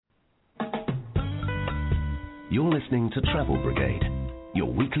You're listening to Travel Brigade, your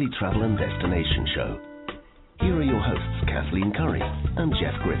weekly travel and destination show. Here are your hosts, Kathleen Curry and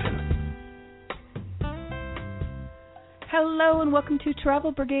Jeff Griffin. Hello and welcome to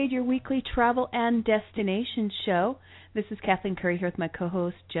Travel Brigade, your weekly travel and destination show. This is Kathleen Curry here with my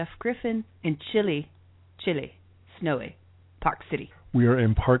co-host, Jeff Griffin, in chilly, snowy Park City. We are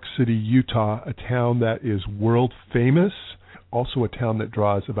in Park City, Utah, a town that is world famous, also a town that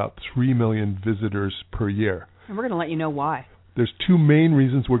draws about 3 million visitors per year. And we're going to let you know why. There's two main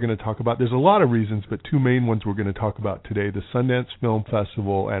reasons we're going to talk about. There's a lot of reasons, but two main ones we're going to talk about today, the Sundance Film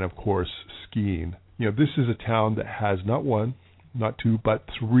Festival and, of course, skiing. You know, this is a town that has not one, not two, but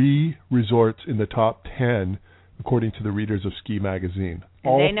 3 resorts in the top 10, according to the readers of Ski Magazine.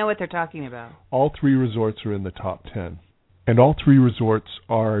 And they know what they're talking about. All 3 resorts are in the top 10. And all 3 resorts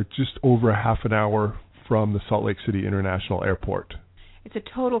are just over a half an hour from the Salt Lake City International Airport. It's a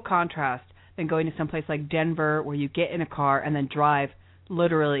total contrast than going to someplace like Denver where you get in a car and then drive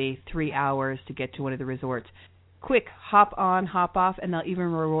literally 3 hours to get to one of the resorts. Quick, hop on, hop off, and they'll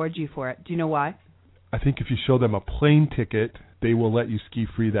even reward you for it. Do you know why? I think if you show them a plane ticket, they will let you ski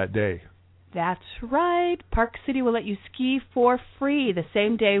free that day. That's right. Park City will let you ski for free the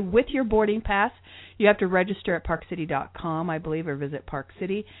same day with your boarding pass. You have to register at parkcity.com, I believe, or visit Park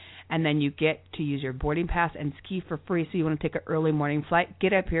City. And then you get to use your boarding pass and ski for free. So you want to take an early morning flight,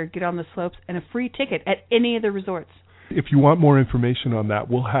 get up here, get on the slopes, and a free ticket at any of the resorts. If you want more information on that,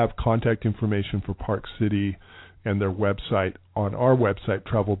 we'll have contact information for Park City and their website on our website,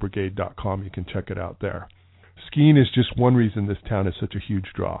 travelbrigade.com. You can check it out there. Skiing is just one reason this town is such a huge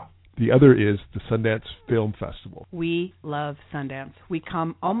draw. The other is the Sundance Film Festival. We love Sundance. We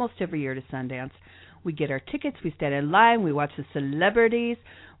come almost every year to Sundance. We get our tickets, we stand in line, we watch the celebrities,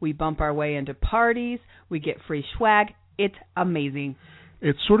 we bump our way into parties, we get free swag. It's amazing.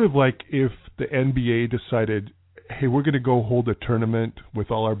 It's sort of like if the NBA decided, hey, we're going to go hold a tournament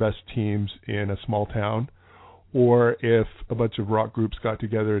with all our best teams in a small town, or if a bunch of rock groups got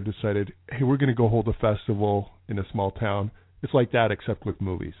together and decided, hey, we're going to go hold a festival in a small town. It's like that except with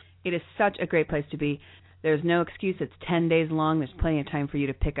movies. It is such a great place to be. There's no excuse. It's 10 days long. There's plenty of time for you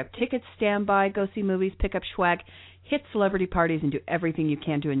to pick up tickets, stand by, go see movies, pick up swag, hit celebrity parties, and do everything you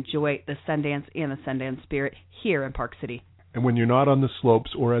can to enjoy the Sundance and the Sundance spirit here in Park City. And when you're not on the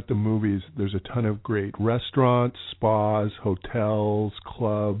slopes or at the movies, there's a ton of great restaurants, spas, hotels,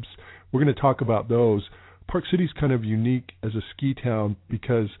 clubs. We're going to talk about those. Park City's kind of unique as a ski town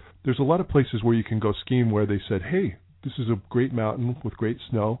because there's a lot of places where you can go skiing where they said, hey, this is a great mountain with great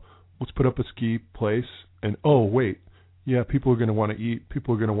snow. Let's put up a ski place. And, oh, wait, yeah, people are going to want to eat.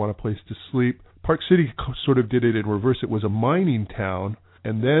 People are going to want a place to sleep. Park City sort of did it in reverse. It was a mining town,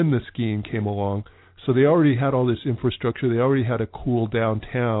 and then the skiing came along. So they already had all this infrastructure. They already had a cool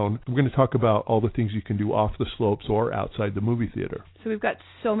downtown. We're going to talk about all the things you can do off the slopes or outside the movie theater. So we've got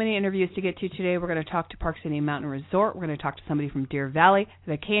so many interviews to get to today. We're going to talk to Park City Mountain Resort. We're going to talk to somebody from Deer Valley,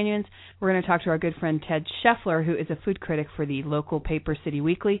 the Canyons. We're going to talk to our good friend Ted Scheffler, who is a food critic for the local paper City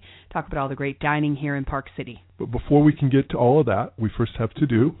Weekly, talk about all the great dining here in Park City. But before we can get to all of that, we first have to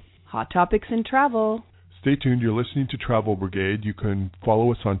do Hot Topics in Travel. Stay tuned. You're listening to Travel Brigade. You can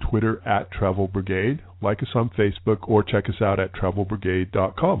follow us on Twitter at Travel Brigade, like us on Facebook, or check us out at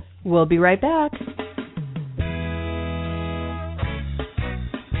travelbrigade.com. We'll be right back.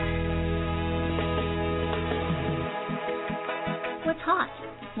 What's hot?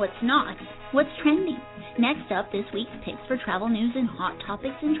 What's not? What's trending? Next up, this week's picks for travel news and hot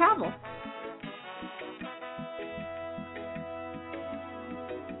topics in travel.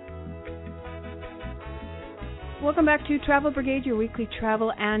 Welcome back to Travel Brigade, your weekly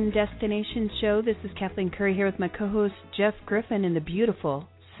travel and destination show. This is Kathleen Curry here with my co-host Jeff Griffin in the beautiful,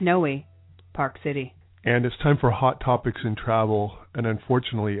 snowy Park City. And it's time for Hot Topics in Travel. And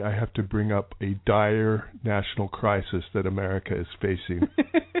unfortunately, I have to bring up a dire national crisis that America is facing.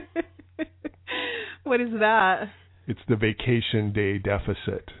 What is that? It's the vacation day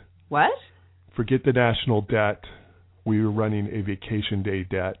deficit. What? Forget the national debt. We are running a vacation day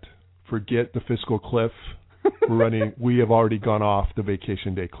debt. Forget the fiscal cliff. We have already gone off the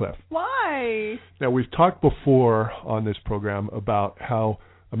vacation day cliff. Why? Now, we've talked before on this program about how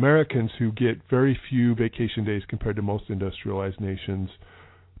Americans who get very few vacation days compared to most industrialized nations,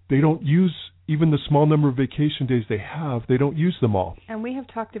 they don't use even the small number of vacation days they have, they don't use them all. And we have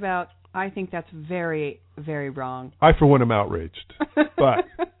talked about, I think that's very, very wrong. I, for one, am outraged. But,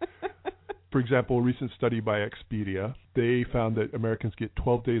 for example, a recent study by Expedia, they found that Americans get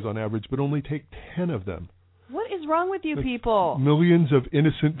 12 days on average, but only take 10 of them. What is wrong with you people? Millions of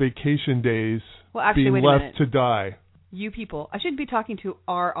innocent vacation days being left to die. You people. I shouldn't be talking to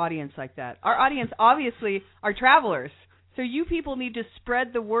our audience like that. Our audience obviously are travelers. So you people need to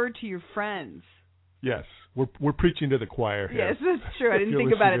spread the word to your friends. Yes. We're preaching to the choir here. Yes, that's true. I didn't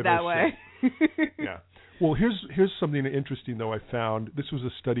think about it that way. Yeah. Well, here's something interesting, though, I found. This was a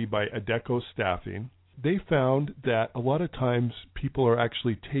study by Adecco Staffing. They found that a lot of times people are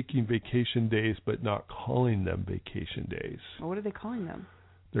actually taking vacation days but not calling them vacation days. Well, what are they calling them?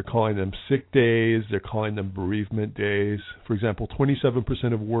 They're calling them sick days. They're calling them bereavement days. For example,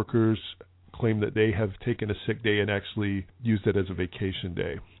 27% of workers claim that they have taken a sick day and actually used it as a vacation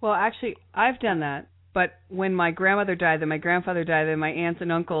day. Well, actually, I've done that. But when my grandmother died, then my grandfather died, then my aunts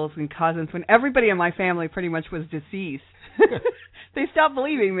and uncles and cousins, when everybody in my family pretty much was deceased, they stopped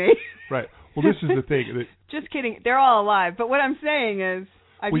believing me. Right. Well, this is the thing. Just kidding. They're all alive. But what I'm saying is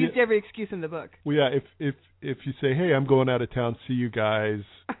I've used every excuse in the book. Well, yeah, if you say, hey, I'm going out of town, see you guys,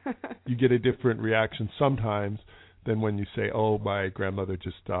 you get a different reaction sometimes than when you say, oh, my grandmother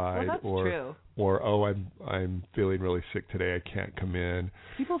just died. Well, that's true. Or, oh, I'm feeling really sick today, I can't come in.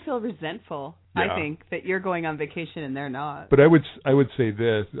 People feel resentful, yeah. I think, that you're going on vacation and they're not. But I would say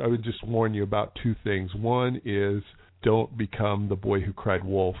this. I would just warn you about two things. One is don't become the boy who cried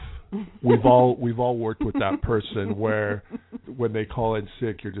wolf. We've all worked with that person where when they call in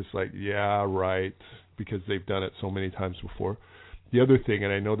sick, you're just like, yeah, right, because they've done it so many times before. The other thing,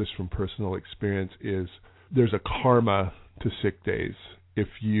 and I know this from personal experience, is there's a karma to sick days. If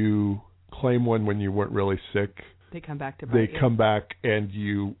you claim one when you weren't really sick, they come back to bite They you. come back and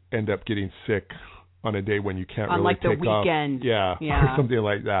you end up getting sick on a day when you can't really take off. On like the weekend. Yeah, or something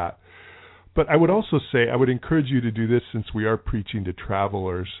like that. But I would also say, I would encourage you to do this since we are preaching to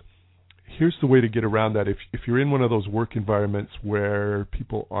travelers. Here's the way to get around that. If you're in one of those work environments where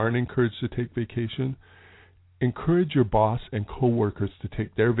people aren't encouraged to take vacation, encourage your boss and coworkers to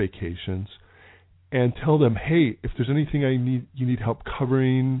take their vacations and tell them, hey, if there's anything you need help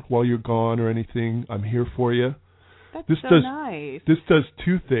covering while you're gone or anything, I'm here for you. That's nice. This does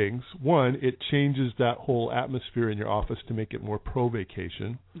two things. One, it changes that whole atmosphere in your office to make it more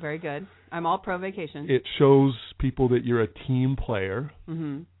pro-vacation. Very good. I'm all pro-vacation. It shows people that you're a team player.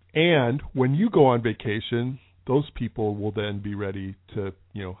 Mm-hmm. And when you go on vacation, those people will then be ready to,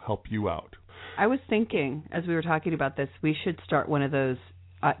 help you out. I was thinking, as we were talking about this, we should start one of those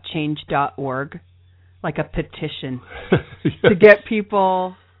change.org, like a petition Yes. to get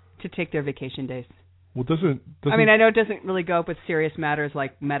people to take their vacation days. Well, doesn't I mean, I know it doesn't really go up with serious matters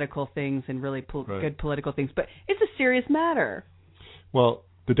like medical things and really right. good political things, but it's a serious matter. Well,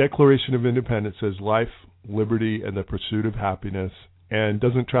 the Declaration of Independence says life, liberty, and the pursuit of happiness. And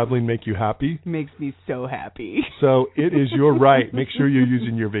doesn't traveling make you happy? Makes me so happy. So it is your right. Make sure you're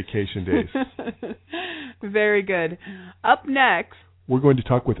using your vacation days. Very good. Up next, we're going to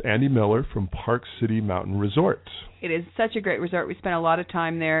talk with Andy Miller from Park City Mountain Resort. It is such a great resort. We spent a lot of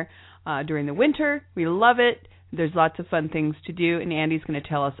time there during the winter. We love it. There's lots of fun things to do, and Andy's going to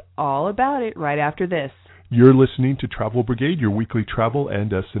tell us all about it right after this. You're listening to Travel Brigade, your weekly travel and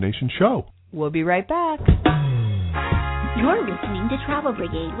destination show. We'll be right back. You're listening to Travel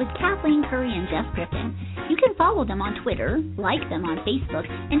Brigade with Kathleen Curry and Jeff Griffin. You can follow them on Twitter, like them on Facebook,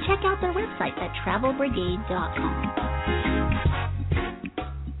 and check out their website at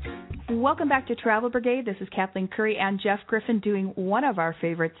travelbrigade.com. Welcome back to Travel Brigade. This is Kathleen Curry and Jeff Griffin doing one of our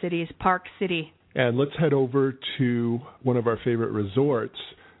favorite cities, Park City. And let's head over to one of our favorite resorts,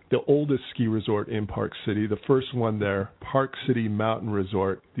 the oldest ski resort in Park City, the first one there, Park City Mountain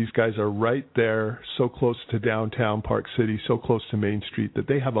Resort. These guys are right there, so close to downtown Park City, so close to Main Street, that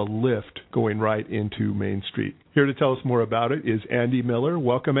they have a lift going right into Main Street. Here to tell us more about it is Andy Miller.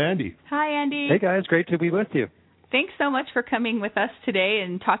 Welcome, Andy. Hi, Andy. Hey, guys. Great to be with you. Thanks so much for coming with us today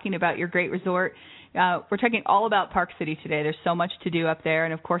and talking about your great resort. We're talking all about Park City today. There's so much to do up there,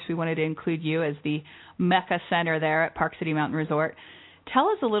 and of course we wanted to include you as the Mecca Center there at Park City Mountain Resort. Tell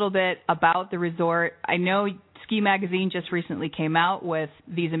us a little bit about the resort. I know Ski Magazine just recently came out with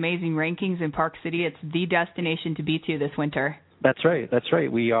these amazing rankings in Park City. It's the destination to be to this winter. That's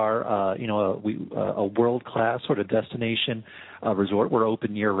right. We are, a world-class sort of destination resort. We're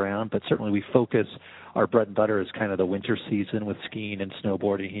open year-round, but certainly we focus. Our bread and butter is kind of the winter season with skiing and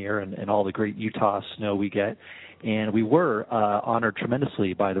snowboarding here and all the great Utah snow we get. And we were honored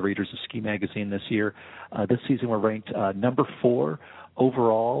tremendously by the readers of Ski Magazine this year. This season we're ranked number 4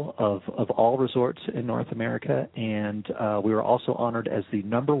 overall of all resorts in North America, and we were also honored as the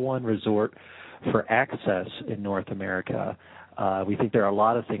number 1 resort for access in North America. We think there are a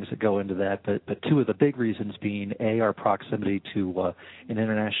lot of things that go into that, but two of the big reasons being, A, our proximity to an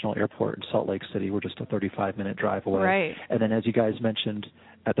international airport in Salt Lake City. We're just a 35-minute drive away. Right. And then, as you guys mentioned,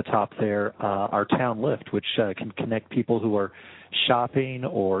 at the top there our town lift, which can connect people who are shopping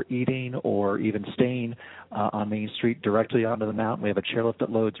or eating or even staying on Main Street directly onto the mountain. We have a chairlift that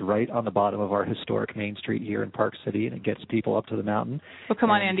loads right on the bottom of our historic Main Street here in Park City, and it gets people up to the mountain. Well, come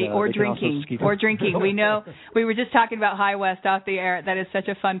on, Andy, or drinking. We know, we were just talking about High West off the air. That is such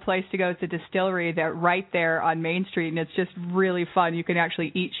a fun place to go. It's a distillery that right there on Main Street, and it's just really fun. You can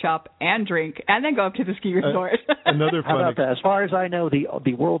actually eat, shop, and drink, and then go up to the ski resort. Another fun. How about that? As far as I know,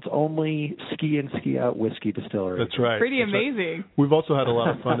 the world's only ski and ski out whiskey distillery. That's right. Pretty amazing. Right. We've also had a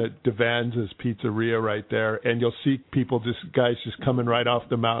lot of fun at Devan's Pizzeria right there, and you'll see people, guys just coming right off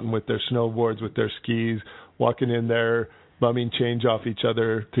the mountain with their snowboards, with their skis, walking in there, bumming change off each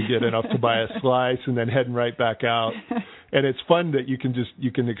other to get enough to buy a slice, and then heading right back out. And it's fun that you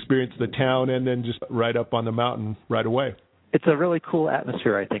can experience the town and then just right up on the mountain right away. It's a really cool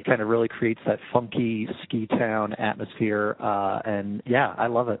atmosphere, I think. Kind of really creates that funky ski town atmosphere, and yeah, I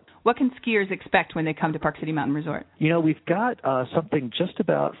love it. What can skiers expect when they come to Park City Mountain Resort? You know, we've got something just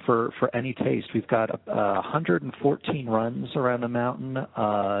about for any taste. We've got 114 runs around the mountain,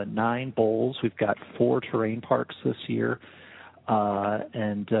 9 bowls. We've got 4 terrain parks this year.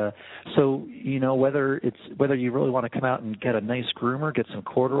 So, you know, whether you really want to come out and get a nice groomer, get some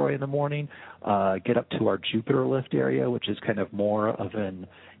corduroy in the morning, get up to our Jupiter lift area, which is kind of more of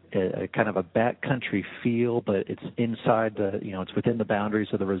a kind of a backcountry feel, but it's inside it's within the boundaries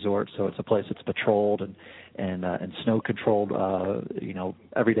of the resort, so it's a place that's patrolled and snow controlled,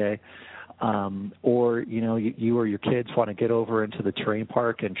 every day. Or, you or your kids want to get over into the terrain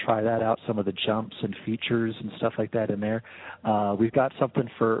park and try that out, some of the jumps and features and stuff like that in there. We've got something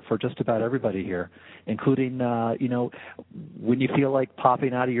for just about everybody here, including, when you feel like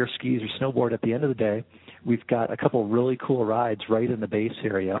popping out of your skis or snowboard at the end of the day, we've got a couple really cool rides right in the base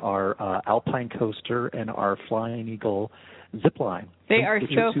area, our Alpine Coaster and our Flying Eagle zip line. They are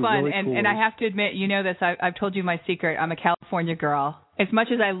so fun, really cool. And I have to admit, you know this, I've told you my secret. I'm a California girl. As much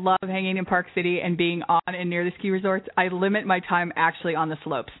as I love hanging in Park City and being on and near the ski resorts, I limit my time actually on the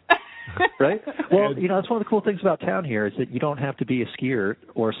slopes. Right? Well, that's one of the cool things about town here is that you don't have to be a skier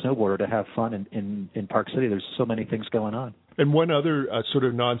or a snowboarder to have fun in Park City. There's so many things going on. And one other sort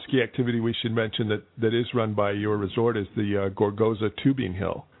of non-ski activity we should mention that is run by your resort is the Gorgoza Tubing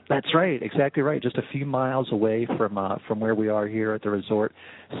Hill. That's right, exactly right. Just a few miles away from where we are here at the resort.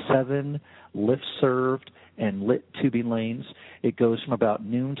 7 lift-served and lit tubing lanes. It goes from about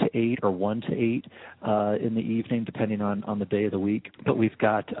noon to 8 or 1 to 8 in the evening, depending on the day of the week. But we've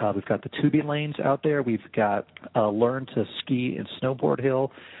got the tubing lanes out there. We've got learn to ski and snowboard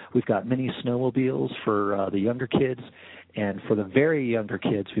hill. We've got mini snowmobiles for the younger kids. And for the very younger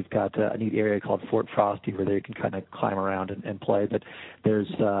kids, we've got a neat area called Fort Frosty where they can kind of climb around and play. But there's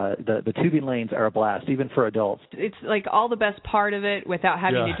the tubing lanes are a blast, even for adults. It's like all the best part of it without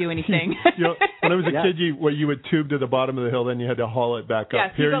having to do anything. When I was a kid, you would tube to the bottom of the hill, then you had to haul it back up. Yeah,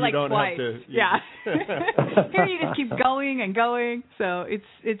 Here you you don't twice. have to. Here you just keep going and going. So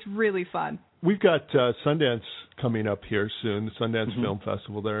it's really fun. We've got Sundance coming up here soon, the Sundance Film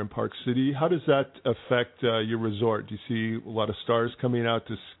Festival there in Park City. How does that affect your resort? Do you see a lot of stars coming out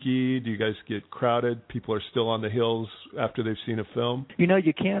to ski? Do you guys get crowded? People are still on the hills after they've seen a film? You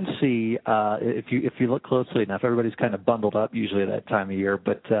can see, if you look closely enough, everybody's kind of bundled up usually at that time of year.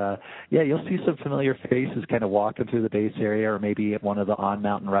 But, you'll see some familiar faces kind of walking through the base area or maybe at one of the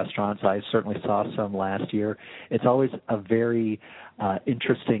on-mountain restaurants. I certainly saw some last year. It's always a very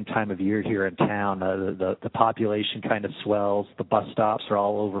interesting time of year here in town. The population kind of swells. The bus stops are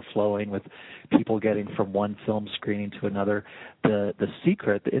all overflowing with people getting from one film screening to another. The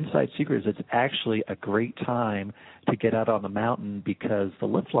inside secret is it's actually a great time to get out on the mountain because the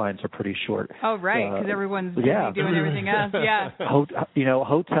lift lines are pretty short. Oh, right, because everyone's busy doing everything else. Yeah.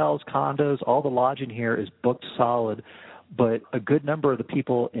 Hotels, condos, all the lodging here is booked solid. But a good number of the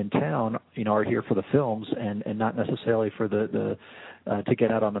people in town, are here for the films and not necessarily for the to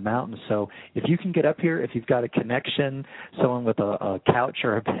get out on the mountain. So if you can get up here, if you've got a connection, someone with a couch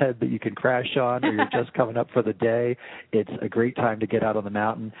or a bed that you can crash on, or you're just coming up for the day, it's a great time to get out on the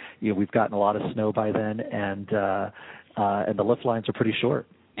mountain. We've gotten a lot of snow by then, and the lift lines are pretty short.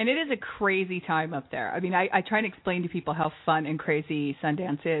 And it is a crazy time up there. I mean, I try and explain to people how fun and crazy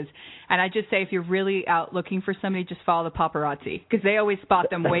Sundance is. And I just say if you're really out looking for somebody, just follow the paparazzi because they always spot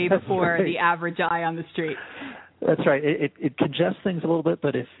them way before the average eye on the street. That's right. It congests things a little bit,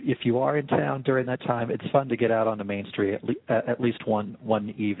 but if you are in town during that time, it's fun to get out on the main street at least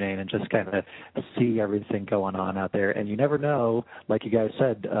one evening and just kind of see everything going on out there. And you never know, like you guys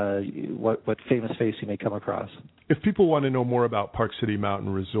said, what famous face you may come across. If people want to know more about Park City Mountain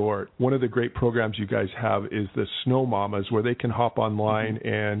Resort, one of the great programs you guys have is the Snow Mamas, where they can hop online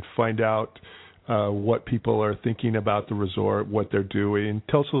and find out what people are thinking about the resort, what they're doing.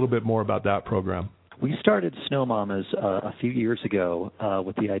 Tell us a little bit more about that program. We started Snow Mamas a few years ago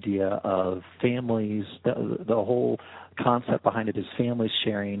with the idea of families. The whole concept behind it is families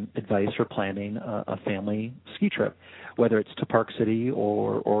sharing advice for planning a family ski trip, whether it's to Park City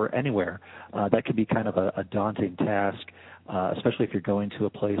or anywhere. That could be kind of a daunting task, especially if you're going to a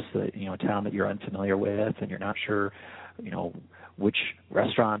place that, a town that you're unfamiliar with and you're not sure, which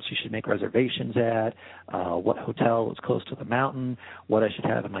restaurants you should make reservations at, what hotel is close to the mountain, what I should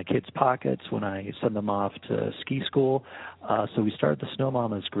have in my kids' pockets when I send them off to ski school. So we started the Snow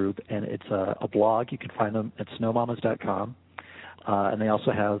Mamas group, and it's a blog. You can find them at snowmamas.com. And they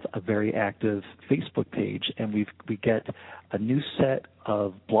also have a very active Facebook page, and we get a new set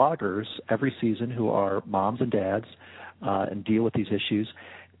of bloggers every season who are moms and dads and deal with these issues.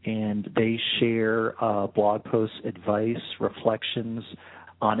 And they share blog posts, advice, reflections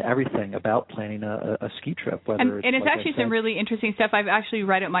on everything about planning a ski trip. And it's like actually some really interesting stuff. I've actually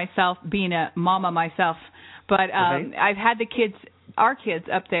read it myself, being a mama myself. But I've had our kids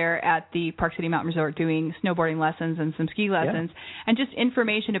up there at the Park City Mountain Resort doing snowboarding lessons and some ski lessons, and just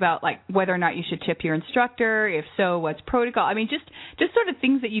information about like whether or not you should tip your instructor, if so, what's protocol. I mean, just sort of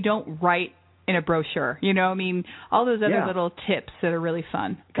things that you don't write in a brochure, all those other little tips that are really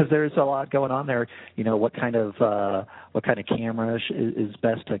fun. Because there's a lot going on there. What kind of camera is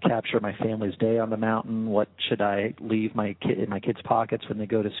best to capture my family's day on the mountain? What should I leave in my kids' pockets when they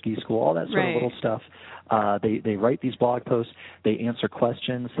go to ski school? All that sort of little stuff. They write these blog posts. They answer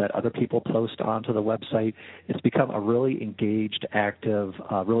questions that other people post onto the website. It's become a really engaged, active,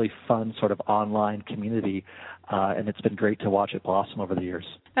 really fun sort of online community, and it's been great to watch it blossom over the years.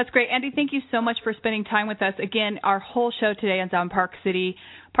 That's great. Andy, thank you so much for spending time with us. Again, our whole show today is on Park City.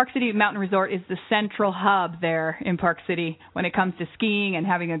 Park City Mountain Resort is the central hub there in Park City when it comes to skiing and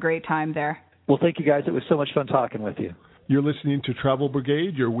having a great time there. Well, thank you, guys. It was so much fun talking with you. You're listening to Travel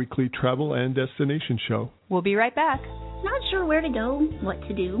Brigade, your weekly travel and destination show. We'll be right back. Not sure where to go, what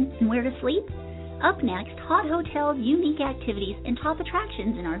to do, and where to sleep? Up next, hot hotels, unique activities, and top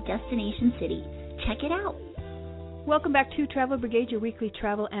attractions in our destination city. Check it out. Welcome back to Travel Brigade, your weekly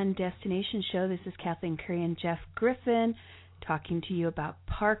travel and destination show. This is Kathleen Curry and Jeff Griffin talking to you about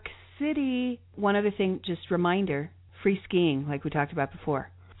Park City. One other thing, just reminder, free skiing like we talked about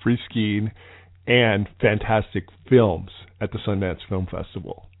before. Free skiing and fantastic films at the Sundance Film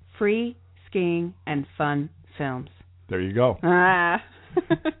Festival. Free skiing and fun films. There you go.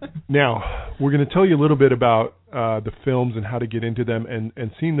 Now, we're going to tell you a little bit about the films and how to get into them,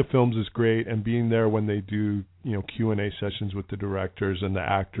 and seeing the films is great, and being there when they do, Q&A sessions with the directors and the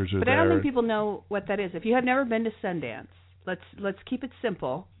actors are there. But I don't think people know what that is. If you have never been to Sundance, let's keep it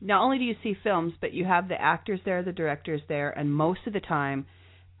simple. Not only do you see films, but you have the actors there, the directors there, and most of the time,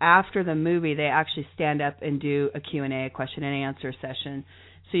 after the movie, they actually stand up and do a Q&A, a question and answer session.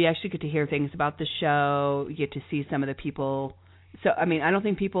 So you actually get to hear things about the show. You get to see some of the people. So, I don't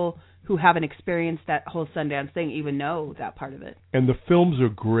think people who haven't experienced that whole Sundance thing even know that part of it. And the films are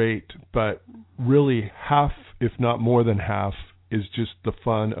great, but really half, if not more than half, is just the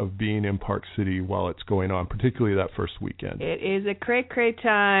fun of being in Park City while it's going on, particularly that first weekend. It is a great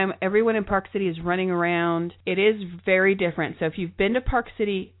time. Everyone in Park City is running around. It is very different. So if you've been to Park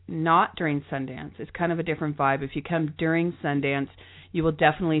City not during Sundance, it's kind of a different vibe. If you come during Sundance, you will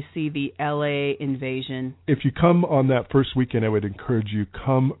definitely see the LA invasion. If you come on that first weekend, I would encourage you,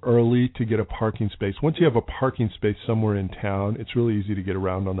 come early to get a parking space. Once you have a parking space somewhere in town, it's really easy to get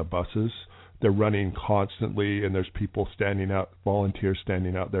around on the buses. They're running constantly, and there's people volunteers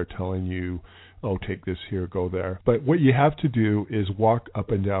standing out there telling you, oh, take this here, go there. But what you have to do is walk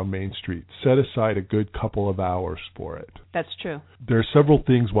up and down Main Street. Set aside a good couple of hours for it. That's true. There are several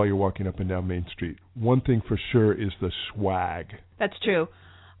things while you're walking up and down Main Street. One thing for sure is the swag. That's true.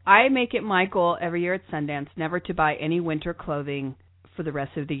 I make it my goal every year at Sundance never to buy any winter clothing for the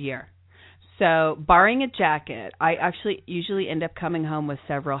rest of the year. So, barring a jacket, I actually usually end up coming home with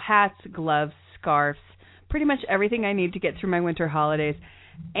several hats, gloves, scarves, pretty much everything I need to get through my winter holidays.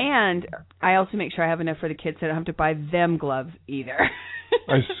 And I also make sure I have enough for the kids so I don't have to buy them gloves either.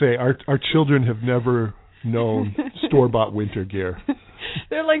 I say, our children have never known store-bought winter gear.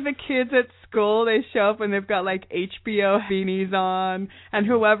 They're like the kids at school. They show up and they've got like HBO beanies on, and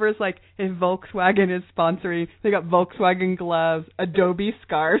whoever's like, if Volkswagen is sponsoring, they got Volkswagen gloves, Adobe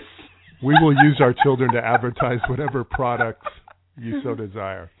scarves. We will use our children to advertise whatever products you so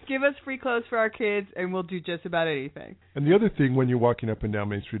desire. Give us free clothes for our kids, and we'll do just about anything. And the other thing when you're walking up and down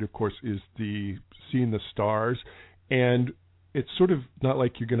Main Street, of course, is seeing the stars. And it's sort of not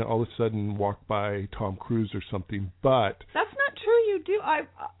like you're going to all of a sudden walk by Tom Cruise or something, but... That's not true. You do.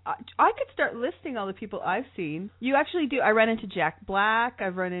 I could start listing all the people I've seen. You actually do. I run into Jack Black.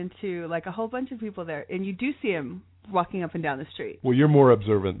 I've run into like a whole bunch of people there, and you do see him walking up and down the street. Well, you're more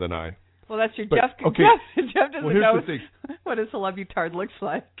observant than I. Well, that's your but, Jeff. Okay. Jeff doesn't know what a celebutard looks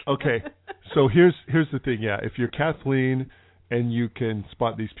like. Okay. So here's the thing. Yeah, if you're Kathleen and you can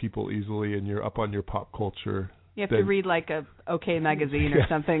spot these people easily and you're up on your pop culture... You have to read like a OK magazine or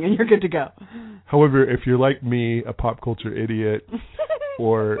something, and you're good to go. However, if you're like me, a pop culture idiot,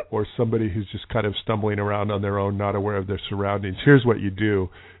 or somebody who's just kind of stumbling around on their own, not aware of their surroundings, here's what you do.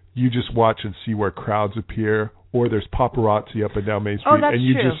 You just watch and see where crowds appear, or there's paparazzi up and down Main Street,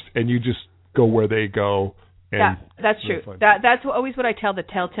 and you just go where they go. And that's true. That's always what I tell the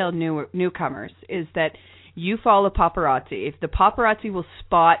telltale newcomers is that you follow paparazzi. If the paparazzi will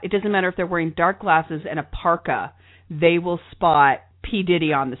spot, it doesn't matter if they're wearing dark glasses and a parka, they will spot P.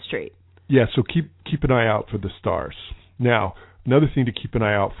 Diddy on the street. Yeah, so keep an eye out for the stars. Now, another thing to keep an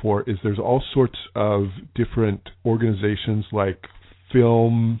eye out for is there's all sorts of different organizations like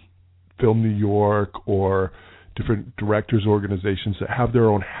Film New York or different directors' organizations that have their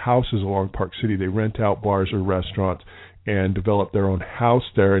own houses along Park City. They rent out bars or restaurants and develop their own house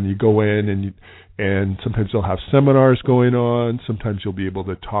there, and you go in and sometimes they'll have seminars going on. Sometimes you'll be able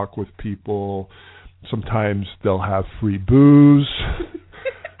to talk with people. Sometimes they'll have free booze.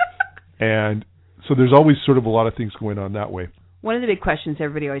 And so there's always sort of a lot of things going on that way. One of the big questions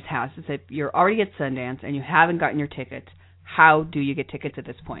everybody always has is if you're already at Sundance and you haven't gotten your tickets, how do you get tickets at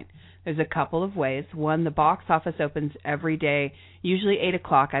this point? There's a couple of ways. One, the box office opens every day, usually 8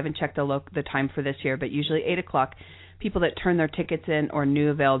 o'clock. I haven't checked the time for this year, but usually 8 o'clock. People that turn their tickets in or new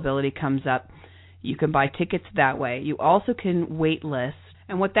availability comes up, you can buy tickets that way. You also can wait list.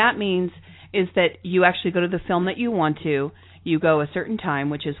 And what that means is that you actually go to the film that you want to. You go a certain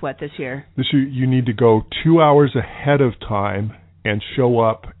time, which is what this year? This year you need to go 2 hours ahead of time and show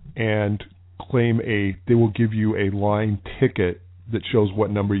up and claim they will give you a line ticket that shows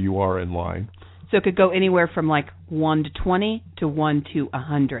what number you are in line. So it could go anywhere from like 1 to 20 to 1 to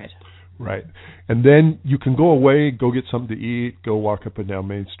 100. Right. And then you can go away, go get something to eat, go walk up and down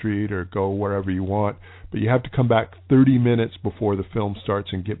Main Street or go wherever you want. But you have to come back 30 minutes before the film starts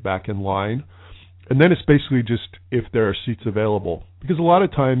and get back in line. And then it's basically just if there are seats available. Because a lot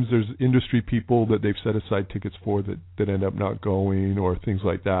of times there's industry people that they've set aside tickets for that end up not going or things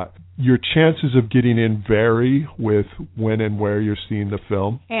like that. Your chances of getting in vary with when and where you're seeing the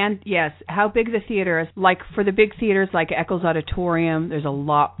film. And yes, how big the theater is. Like for the big theaters like Eccles Auditorium, there's a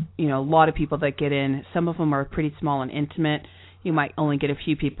lot of people that get in. Some of them are pretty small and intimate. You might only get a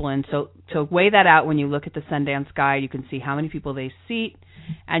few people in. So weigh that out when you look at the Sundance guide. You can see how many people they seat.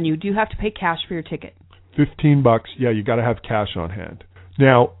 And you do have to pay cash for your ticket. $15. Yeah, you got to have cash on hand.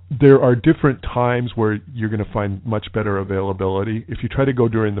 Now, there are different times where you're going to find much better availability. If you try to go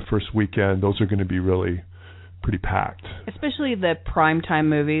during the first weekend, those are going to be really pretty packed. Especially the primetime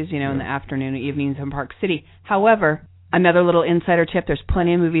movies, in the afternoon and evenings in Park City. However, another little insider tip, there's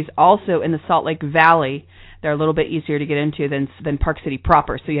plenty of movies also in the Salt Lake Valley. They're a little bit easier to get into than Park City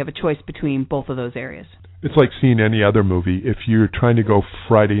proper, so you have a choice between both of those areas. It's like seeing any other movie. If you're trying to go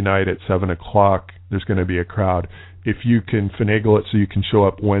Friday night at 7 o'clock, there's going to be a crowd. If you can finagle it so you can show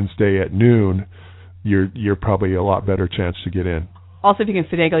up Wednesday at noon, you're probably a lot better chance to get in. Also, if you can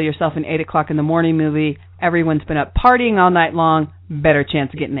finagle yourself an 8 o'clock in the morning movie, everyone's been up partying all night long, better chance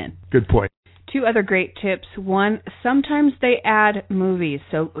of getting in. Good point. 2 other great tips. One, sometimes they add movies,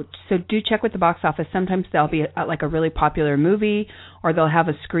 so do check with the box office. Sometimes there'll be like a really popular movie, or they'll have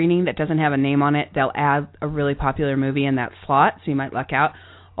a screening that doesn't have a name on it. They'll add a really popular movie in that slot, so you might luck out.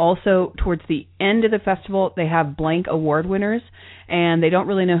 Also, towards the end of the festival, they have blank award winners, and they don't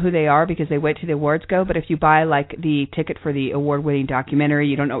really know who they are because they wait till the awards go. But if you buy like the ticket for the award-winning documentary,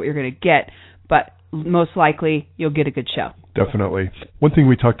 you don't know what you're going to get, but most likely you'll get a good show. Definitely. One thing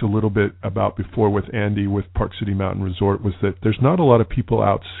we talked a little bit about before with Andy with Park City Mountain Resort was that there's not a lot of people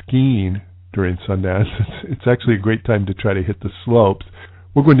out skiing during Sundance. It's actually a great time to try to hit the slopes.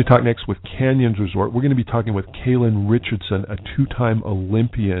 We're going to talk next with Canyons Resort. We're going to be talking with Kaylin Richardson, a 2-time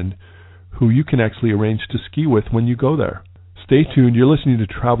Olympian who you can actually arrange to ski with when you go there. Stay tuned. You're listening to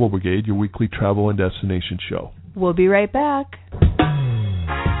Travel Brigade, your weekly travel and destination show. We'll be right back.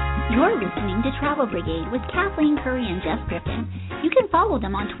 You're listening to Travel Brigade with Kathleen Curry and Jeff Griffin. You can follow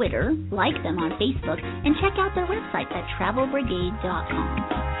them on Twitter, like them on Facebook, and check out their website at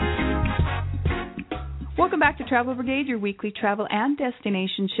travelbrigade.com. Welcome back to Travel Brigade, your weekly travel and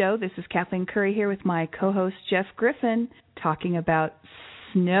destination show. This is Kathleen Curry here with my co-host Jeff Griffin, talking about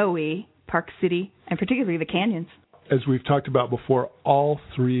snowy Park City and particularly the canyons. As we've talked about before, all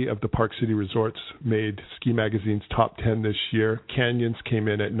three of the Park City resorts made Ski Magazine's top 10 this year. Canyons came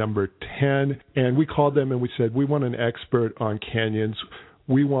in at number 10, and we called them and we said, we want an expert on canyons.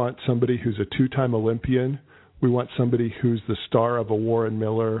 We want somebody who's a two-time Olympian. We want somebody who's the star of a Warren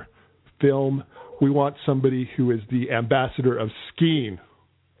Miller film. We want somebody who is the ambassador of skiing.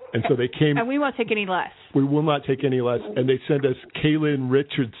 And so they came. And we won't take any less. We will not take any less. And they sent us Kaylin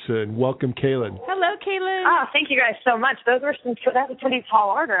Richardson. Welcome, Kaylin. Hello, Kaylin. Oh, thank you guys so much. That's a pretty tall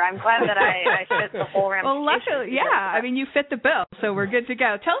order. I'm glad that I fit the whole ramification. Well, luckily, yeah. I mean, you fit the bill, so we're good to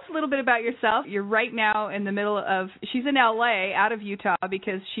go. Tell us a little bit about yourself. You're right now in the middle of, she's in L.A., out of Utah,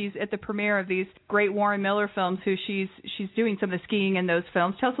 because she's at the premiere of these great Warren Miller films, who she's doing some of the skiing in those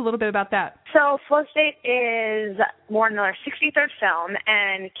films. Tell us a little bit about that. So Flow State is Warren Miller's 63rd film,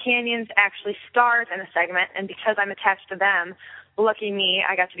 and Canyons actually stars in a segment, and because I'm attached to them, lucky me,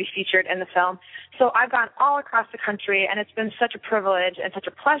 I got to be featured in the film. So I've gone all across the country, and it's been such a privilege and such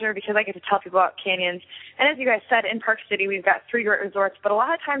a pleasure because I get to tell people about canyons. And as you guys said, in Park City, we've got 3 great resorts, but a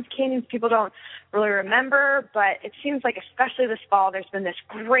lot of times canyons people don't really remember, but it seems like especially this fall, there's been this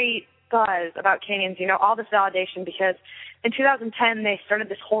great buzz about canyons, all this validation, because in 2010, they started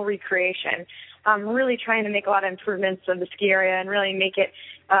this whole recreation, really trying to make a lot of improvements of the ski area and really make it,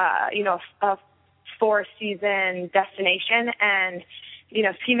 a 4-season destination. And,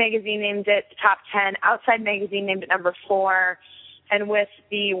 Ski Magazine named it the top 10. Outside Magazine named it number 4. And with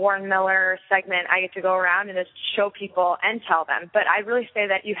the Warren Miller segment, I get to go around and just show people and tell them. But I really say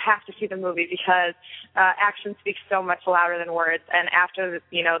that you have to see the movie because action speaks so much louder than words. And after,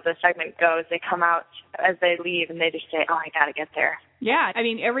 the segment goes, they come out as they leave and they just say, oh, I got to get there. Yeah, I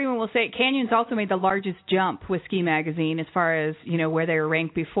mean, everyone will say Canyons also made the largest jump with Ski Magazine as far as, where they were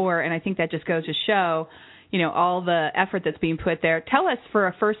ranked before. And I think that just goes to show, all the effort that's being put there. Tell us, for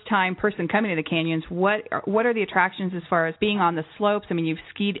a first-time person coming to the canyons, what are the attractions as far as being on the slopes? I mean, you've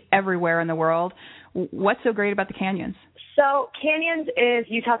skied everywhere in the world. What's so great about the canyons? So Canyons is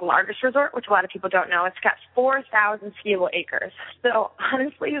Utah's largest resort, which a lot of people don't know. It's got 4,000 skiable acres. So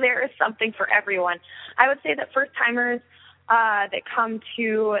honestly, there is something for everyone. I would say that first-timers that come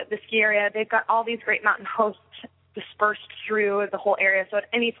to the ski area, they've got all these great mountain hosts dispersed through the whole area. So at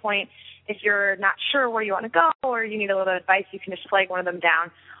any point, if you're not sure where you want to go or you need a little advice, you can just flag one of them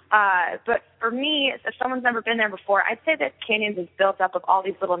down. But for me, if someone's never been there before, I'd say that Canyons is built up of all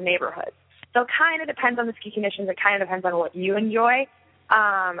these little neighborhoods. So it kind of depends on the ski conditions. It kind of depends on what you enjoy.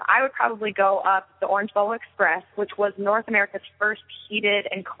 I would probably go up the Orange Bowl Express, which was North America's first heated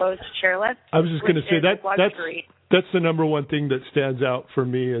and closed chairlift. I was just going to say that's the number one thing that stands out for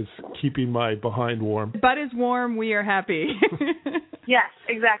me is keeping my behind warm. Butt is warm, we are happy. Yes,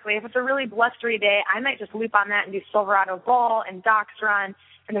 exactly. If it's a really blustery day, I might just loop on that and do Silverado Bowl and Docks Run,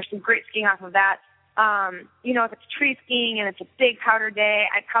 and there's some great skiing off of that. If it's tree skiing and it's a big powder day,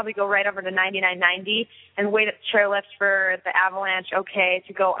 I'd probably go right over to 99.90 and wait at the chairlift for the avalanche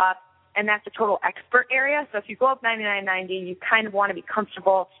to go up. And that's a total expert area. So if you go up 99.90, you kind of want to be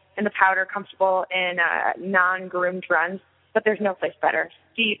comfortable in the powder, comfortable in non-groomed runs. But there's no place better.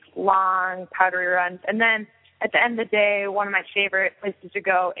 Steep, long, powdery runs. And then at the end of the day, one of my favorite places to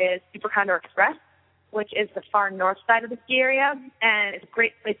go is Super Condor Express, which is the far north side of the ski area, and it's a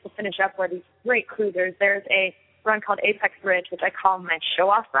great place to finish up where these great cruisers. There's a run called Apex Ridge, which I call my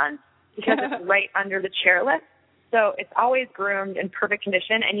show-off run, because it's right under the chairlift. So it's always groomed in perfect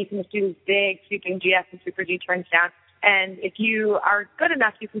condition, and you can just do these big sweeping GS and Super G turns down. And if you are good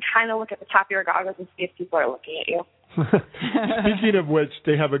enough, you can kind of look at the top of your goggles and see if people are looking at you. Speaking of which,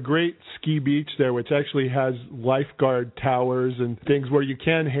 they have a great ski beach there, which actually has lifeguard towers and things where you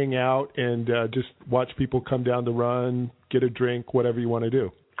can hang out and just watch people come down the run, get a drink, whatever you want to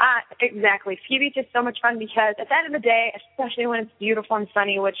do. Exactly. Ski beach is so much fun because at the end of the day, especially when it's beautiful and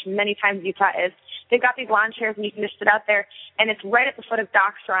sunny, which many times Utah is, they've got these lawn chairs and you can just sit out there, and it's right at the foot of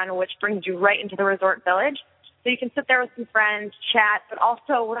Docks Run, which brings you right into the resort village. So you can sit there with some friends, chat, but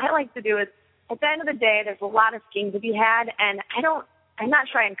also what I like to do is at the end of the day, there's a lot of skiing to be had, and I'm not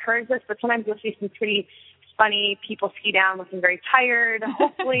sure I encourage this, but sometimes you'll see some pretty funny people ski down looking very tired.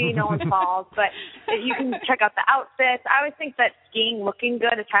 Hopefully no one falls, but you can check out the outfits. I always think that skiing looking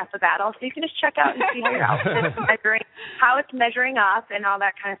good is half the battle, so you can just check out and see how your outfit's how it's measuring up and all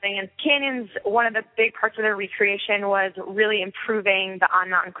that kind of thing. And Canyons, one of the big parts of their recreation was really improving the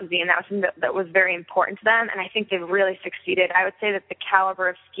on-mountain cuisine. That was something that was very important to them, and I think they've really succeeded. I would say that the caliber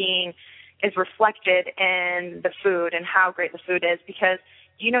of skiing is reflected in the food and how great the food is, because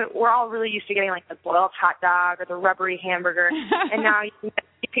we're all really used to getting like the boiled hot dog or the rubbery hamburger, and now you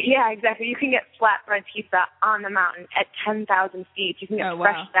can get flatbread pizza on the mountain at 10,000 feet. You can get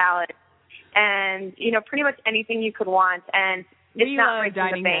fresh salad, and pretty much anything you could want. And we love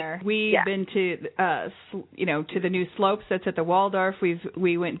dining there. We've been to to the new slopes that's at the Waldorf.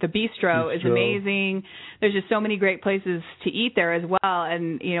 We went. The bistro is amazing. There's just so many great places to eat there as well.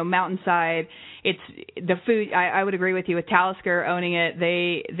 And mountainside, it's the food. I would agree with you with Talisker owning it.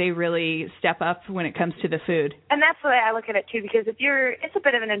 They really step up when it comes to the food. And that's the way I look at it too, because it's a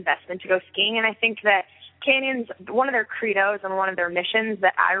bit of an investment to go skiing, and I think that Canyons, one of their credos and one of their missions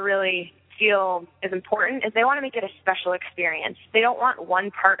that I really feel is important is they want to make it a special experience. They don't want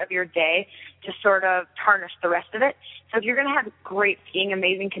one part of your day to sort of tarnish the rest of it. So if you're going to have great skiing,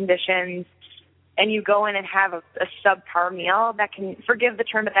 amazing conditions, and you go in and have a subpar meal, that can, forgive the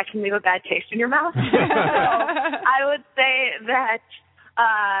term, but that can leave a bad taste in your mouth. So I would say that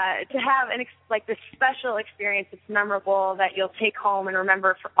to have this special experience that's memorable, that you'll take home and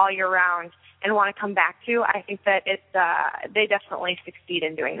remember for all year round and want to come back to, I think that they definitely succeed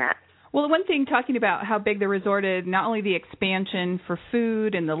in doing that. Well, one thing, talking about how big the resort is, not only the expansion for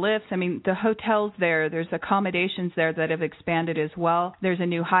food and the lifts, I mean, the hotels there's accommodations there that have expanded as well. There's a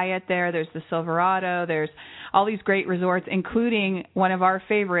new Hyatt there. There's the Silverado. There's all these great resorts, including one of our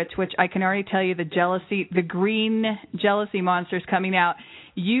favorites, which I can already tell you, the green jealousy monster's coming out.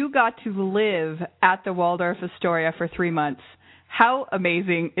 You got to live at the Waldorf Astoria for 3 months. How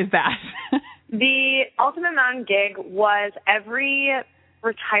amazing is that? The Ultimate Mountain gig was every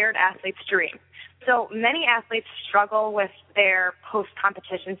retired athlete's dream. So many athletes struggle with their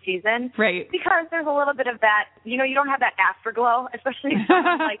post-competition season, right? Because there's a little bit of that, you don't have that afterglow, especially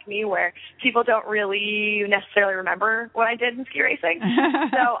someone like me, where people don't really necessarily remember what I did in ski racing.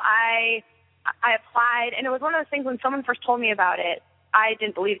 So I applied, and it was one of those things when someone first told me about it, I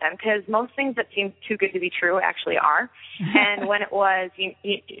didn't believe them, because most things that seem too good to be true actually are. And when it was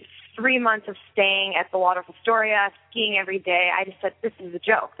 3 months of staying at the Waldorf Astoria, skiing every day, I just said, this is a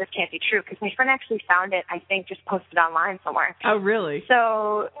joke. This can't be true, because my friend actually found it, I think, just posted online somewhere. Oh, really?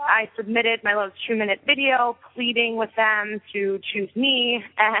 So I submitted my little 2-minute video pleading with them to choose me,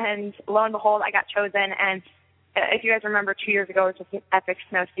 and lo and behold, I got chosen. And if you guys remember, 2 years ago, it was just an epic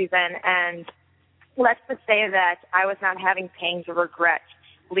snow season, and let's just say that I was not having pangs of regret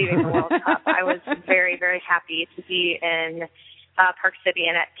leaving the World Cup. I was very, very happy to be in Park City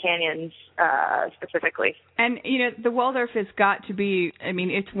and at Canyons specifically. And, the Waldorf has got to be,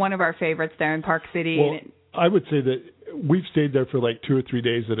 it's one of our favorites there in Park City. Well, I would say that we've stayed there for like 2 or 3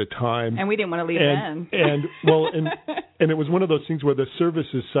 days at a time. And we didn't want to leave then. And it was one of those things where the service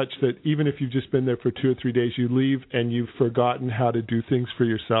is such that even if you've just been there for 2 or 3 days, you leave and you've forgotten how to do things for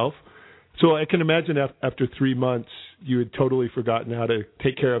yourself. So I can imagine after 3 months, you had totally forgotten how to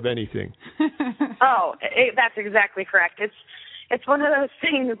take care of anything. That's exactly correct. It's one of those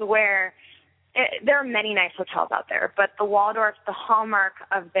things where there are many nice hotels out there, but the Waldorf, the hallmark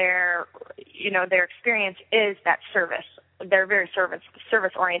of their experience is that service. They're very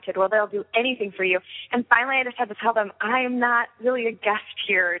service-oriented. Well, they'll do anything for you. And finally, I just had to tell them, I am not really a guest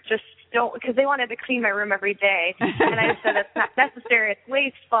here. Just don't, because they wanted to clean my room every day. And I just said, that's not necessary. It's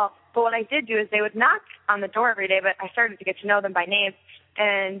wasteful. But what I did do is they would knock on the door every day, but I started to get to know them by name.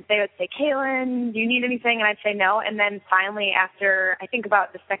 And they would say, Kaylin, do you need anything? And I'd say no. And then finally, after I think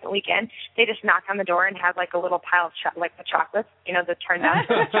about the second weekend, they just knock on the door and have like a little pile of the chocolates, the turned out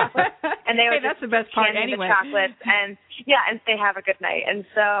chocolate. And they would that's the best part anyway. The chocolates and say have a good night. And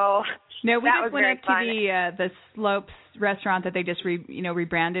so no, we that just went up to the Slopes restaurant that they just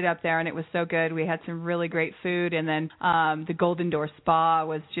rebranded up there, and it was so good. We had some really great food, and then the Golden Door Spa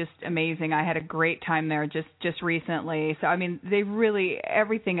was just amazing. I had a great time there just recently. So they really,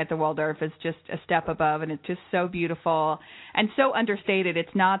 everything at the Waldorf is just a step above, and it's just so beautiful and so understated.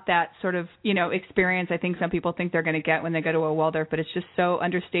 It's not that sort of experience I think some people think they're going to get when they go to a Waldorf, but it's just so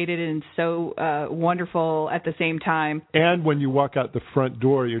understated and so wonderful at the same time. And when you walk out the front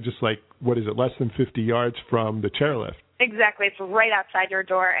door, you're just like, what is it, less than 50 yards from the chairlift? Exactly. It's right outside your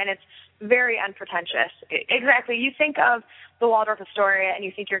door, and it's very unpretentious. Exactly. You think of the Waldorf Astoria, and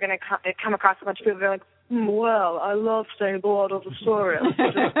you think you're going to come across a bunch of people who are like, well, I love staying at the Waldorf Astoria. It's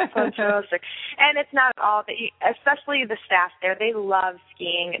just fantastic. And it's not at all. Especially the staff there. They love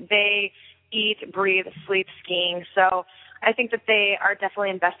skiing. They eat, breathe, sleep skiing. So I think that they are definitely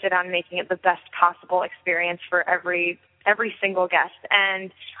invested on making it the best possible experience for every single guest.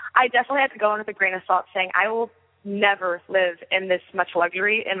 And I definitely have to go in with a grain of salt saying I will never live in this much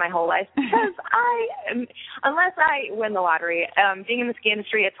luxury in my whole life because unless I win the lottery, being in the ski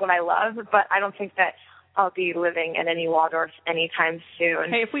industry, it's what I love, but I don't think that I'll be living in any Waldorf anytime soon.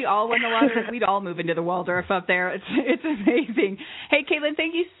 Hey, if we all win the lottery, we'd all move into the Waldorf up there. It's amazing. Hey, Caitlin,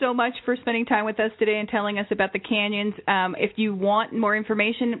 thank you so much for spending time with us today and telling us about the canyons. If you want more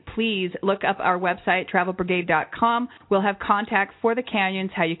information, please look up our website, travelbrigade.com. We'll have contact for the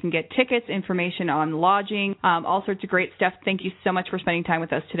canyons, how you can get tickets, information on lodging, all sorts of great stuff. Thank you so much for spending time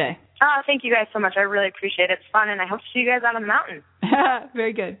with us today. Thank you guys so much. I really appreciate it. It's fun, and I hope to see you guys out on the mountain.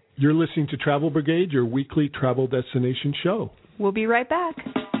 Very good. You're listening to Travel Brigade, your weekly travel destination show. We'll be right back.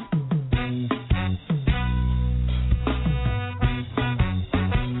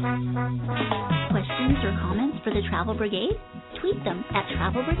 Questions or comments for the Travel Brigade? Tweet them at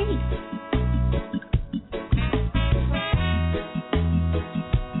Travel Brigade.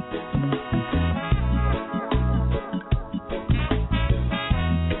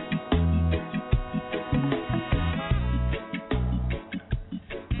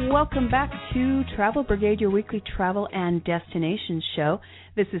 Welcome back to Travel Brigade, your weekly travel and destination show.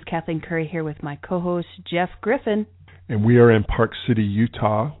 This is Kathleen Curry here with my co-host, Jeff Griffin. And we are in Park City,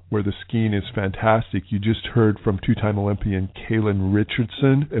 Utah, where the skiing is fantastic. You just heard from two-time Olympian Kaylin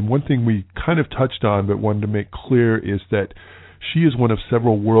Richardson. And one thing we kind of touched on but wanted to make clear is that she is one of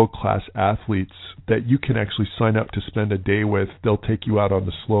several world-class athletes that you can actually sign up to spend a day with. They'll take you out on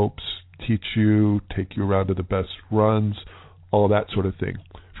the slopes, teach you, take you around to the best runs, all that sort of thing.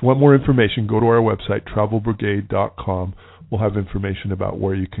 If you want more information, go to our website, travelbrigade.com. We'll have information about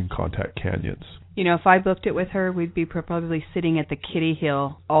where you can contact canyons. You know, if I booked it with her, we'd be probably sitting at the Kitty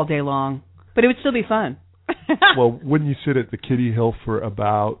Hill all day long. But it would still be fun. Well, wouldn't you sit at the Kitty Hill for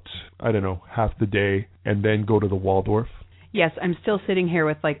about, half the day and then go to the Waldorf? Yes, I'm still sitting here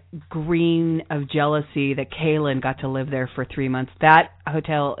with, green of jealousy that Kaylin got to live there for 3 months. That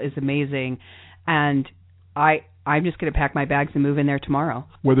hotel is amazing, and I'm just going to pack my bags and move in there tomorrow.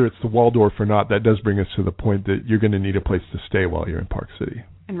 Whether it's the Waldorf or not, that does bring us to the point that you're going to need a place to stay while you're in Park City.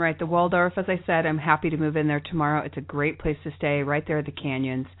 And right, the Waldorf, as I said, I'm happy to move in there tomorrow. It's a great place to stay right there at the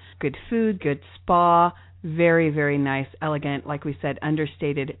canyons. Good food, good spa, very, very nice, elegant, like we said,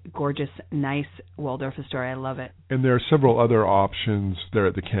 understated, gorgeous, nice Waldorf Astoria. I love it. And there are several other options there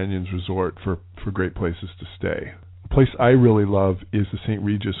at the Canyons Resort for great places to stay. A place I really love is the St.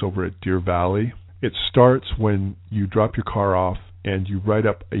 Regis over at Deer Valley. It starts when you drop your car off and you ride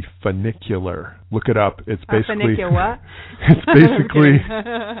up a funicular. Look it up. It's basically what?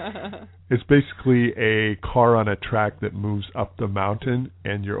 It's basically a car on a track that moves up the mountain,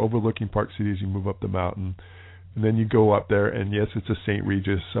 and you're overlooking Park City as you move up the mountain. And then you go up there, and yes, it's a St.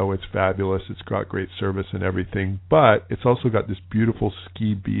 Regis, so it's fabulous. It's got great service and everything, but it's also got this beautiful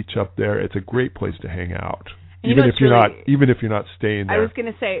ski beach up there. It's a great place to hang out. Even if you're not staying there. I was going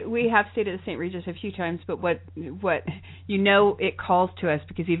to say, we have stayed at the St. Regis a few times, but what it calls to us,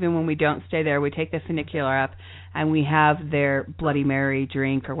 because even when we don't stay there, we take the funicular up and we have their Bloody Mary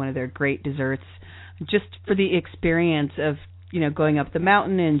drink or one of their great desserts, just for the experience of going up the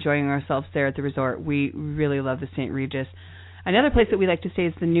mountain and enjoying ourselves there at the resort. We really love the St. Regis. Another place that we like to stay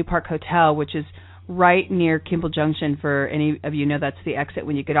is the New Park Hotel, which is right near Kimball Junction. For any of you know, that's the exit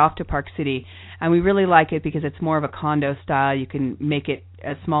when you get off to Park City. And we really like it because it's more of a condo style. You can make it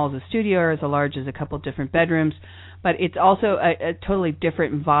as small as a studio or as large as a couple of different bedrooms. But it's also a totally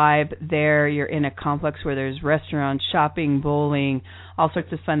different vibe there. You're in a complex where there's restaurants, shopping, bowling, all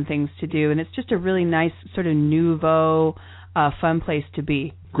sorts of fun things to do. And it's just a really nice sort of nouveau, fun place to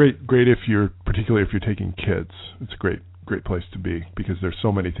be. Great particularly if you're taking kids. It's a great place to be because there's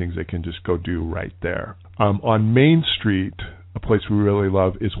so many things they can just go do right there. On Main Street, a place we really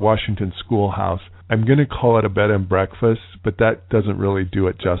love is Washington Schoolhouse. I'm going to call it a bed and breakfast, but that doesn't really do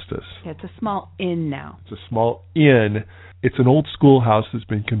it justice. Yeah, it's a small inn now. It's a small inn. It's an old schoolhouse that's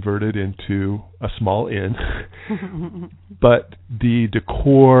been converted into a small inn. But the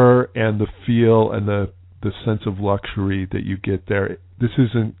decor and the feel and the sense of luxury that you get there, this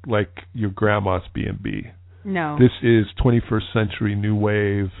isn't like your grandma's B&B. No. This is 21st century new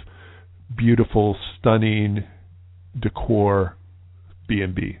wave, beautiful, stunning decor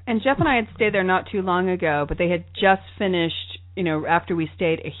B&B. And Jeff and I had stayed there not too long ago, but they had just finished after we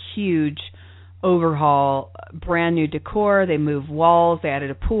stayed, a huge overhaul, brand new decor. They moved walls, they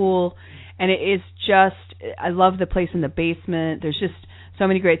added a pool, and it is just, I love the place in the basement. There's just so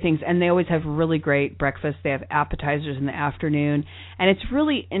many great things, and they always have really great breakfast. They have appetizers in the afternoon, and it's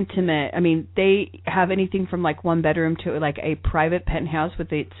really intimate. I mean, they have anything from like one bedroom to like a private penthouse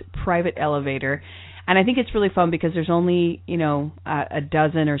with its private elevator, and I think it's really fun because there's only, a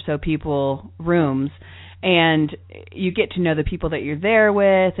dozen or so rooms, and you get to know the people that you're there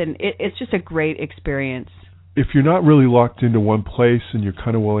with, and it's just a great experience. If you're not really locked into one place and you're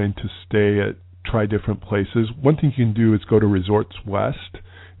kind of willing to try different places, one thing you can do is go to Resorts West,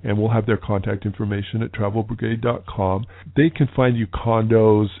 and we'll have their contact information at travelbrigade.com. They can find you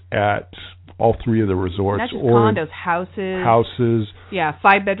condos at all three of the resorts. Not just or condos, houses. Houses. Yeah,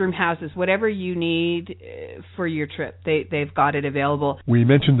 5-bedroom houses, whatever you need for your trip. They've got it available. We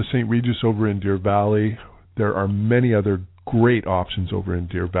mentioned the St. Regis over in Deer Valley. There are many other great options over in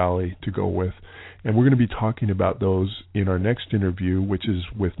Deer Valley to go with. And we're going to be talking about those in our next interview, which is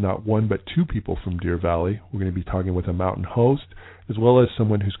with not one but two people from Deer Valley. We're going to be talking with a mountain host, as well as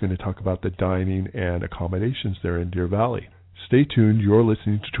someone who's going to talk about the dining and accommodations there in Deer Valley. Stay tuned. You're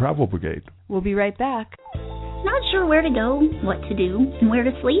listening to Travel Brigade. We'll be right back. Not sure where to go, what to do, and where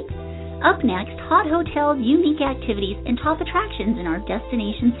to sleep? Up next, hot hotels, unique activities, and top attractions in our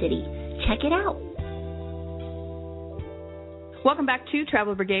destination city. Check it out. Welcome back to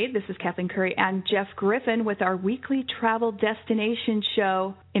Travel Brigade. This is Kathleen Curry and Jeff Griffin with our weekly travel destination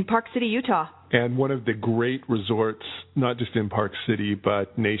show in Park City, Utah. And one of the great resorts, not just in Park City,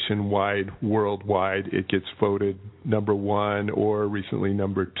 but nationwide, worldwide. It gets voted number 1 or recently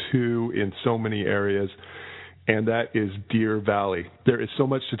number 2 in so many areas, and that is Deer Valley. There is so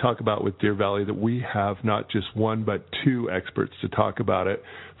much to talk about with Deer Valley that we have not just one but 2 experts to talk about it.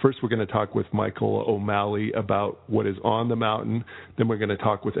 First, we're going to talk with Michael O'Malley about what is on the mountain. Then we're going to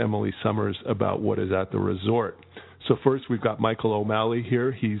talk with Emily Summers about what is at the resort. So first, we've got Michael O'Malley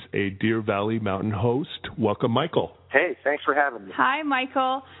here. He's a Deer Valley mountain host. Welcome, Michael. Hey, thanks for having me. Hi,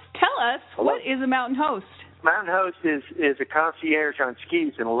 Michael. Tell us, Hello. What is a mountain host? Mountain host is a concierge on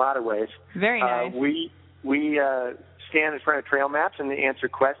skis in a lot of ways. Very nice. We stand in front of trail maps and answer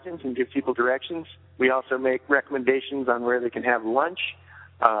questions and give people directions. We also make recommendations on where they can have lunch,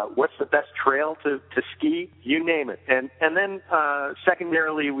 what's the best trail to ski, you name it. And then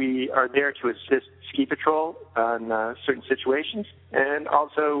secondarily, we are there to assist ski patrol on certain situations. And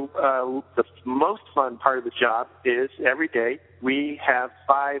also the most fun part of the job is every day we have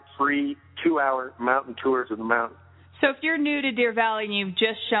 5 free 2-hour mountain tours of the mountain. So if you're new to Deer Valley and you've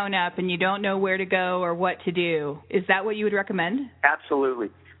just shown up and you don't know where to go or what to do, is that what you would recommend? Absolutely.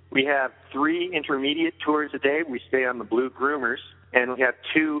 We have 3 intermediate tours a day. We stay on the Blue Groomers. And we have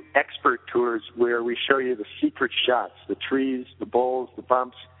 2 expert tours where we show you the secret shots, the trees, the bowls, the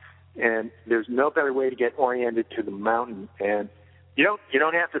bumps. And there's no better way to get oriented to the mountain. And you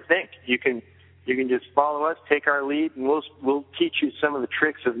don't have to think. You can just follow us, take our lead, and we'll teach you some of the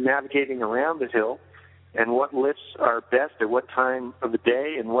tricks of navigating around the hill and what lifts are best at what time of the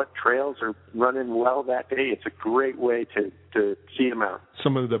day and what trails are running well that day. It's a great way to see the mountain.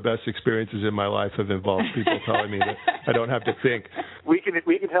 Some of the best experiences in my life have involved people telling me that I don't have to think. We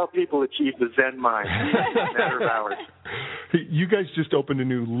can help people achieve the Zen mind in a matter of hours. You guys just opened a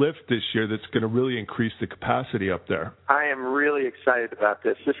new lift this year that's going to really increase the capacity up there. I am really excited about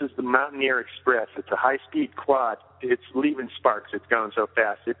this. This is the Mountaineer Express. It's a high-speed quad. It's leaving sparks. It's going so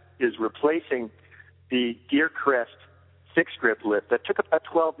fast. It is replacing the Deer Crest fixed grip lift that took about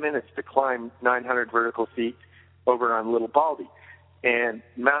 12 minutes to climb 900 vertical feet over on Little Baldy. And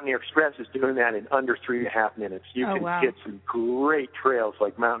Mountaineer Express is doing that in under 3.5 minutes. You can get some great trails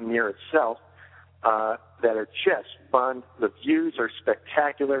like Mountaineer itself that are just fun. The views are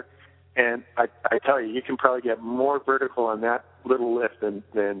spectacular. And I tell you, you can probably get more vertical on that little lift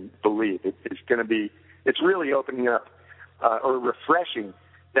than believe. It's really opening up or refreshing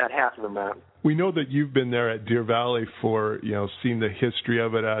that half of the mountain. We know that you've been there at Deer Valley for, seeing the history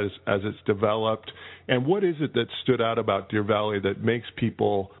of it as it's developed. And what is it that stood out about Deer Valley that makes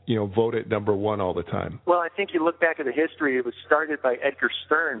people, vote it number 1 all the time? Well, I think you look back at the history. It was started by Edgar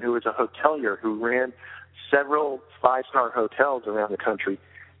Stern, who was a hotelier who ran several 5-star hotels around the country.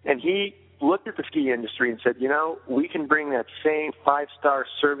 And he looked at the ski industry and said, we can bring that same 5-star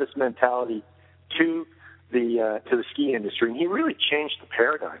service mentality to the ski industry. And he really changed the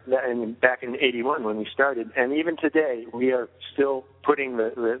paradigm back in 81 when we started. And even today, we are still putting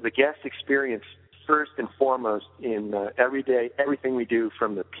the guest experience first and foremost in every day, everything we do,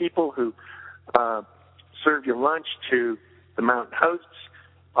 from the people who serve your lunch to the mountain hosts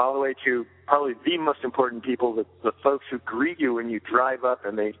all the way to probably the most important people, the folks who greet you when you drive up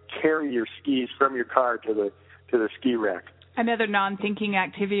and they carry your skis from your car to the ski rack. Another non-thinking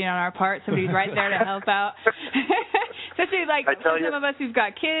activity on our part. Somebody's right there to help out. Especially like some of us who've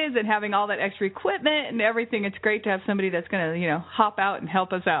got kids and having all that extra equipment and everything. It's great to have somebody that's going to, hop out and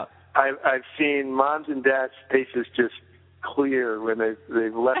help us out. I've seen moms and dads' faces just clear when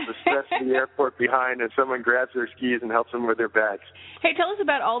they've left the stress of the airport behind and someone grabs their skis and helps them with their bags. Hey, tell us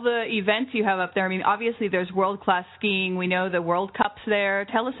about all the events you have up there. I mean, obviously there's world-class skiing. We know the World Cup's there.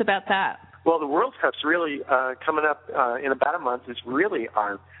 Tell us about that. Well, the World Cup's really coming up in about a month. It's really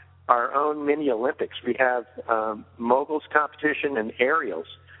our own mini Olympics. We have moguls competition and aerials,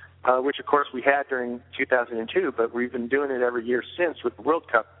 which, of course, we had during 2002, but we've been doing it every year since with the World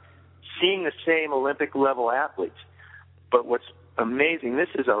Cup, seeing the same Olympic-level athletes. But what's amazing, this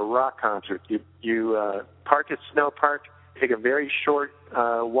is a rock concert. You park at Snow Park, take a very short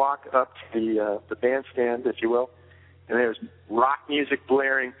walk up to the bandstand, if you will, and there's rock music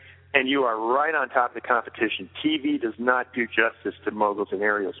blaring, and you are right on top of the competition. TV does not do justice to moguls and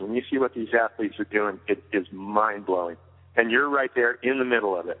aerials. When you see what these athletes are doing, it is mind-blowing. And you're right there in the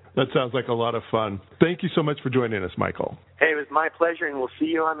middle of it. That sounds like a lot of fun. Thank you so much for joining us, Michael. Hey, it was my pleasure, and we'll see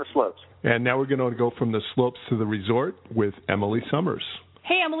you on the slopes. And now we're going to go from the slopes to the resort with Emily Summers.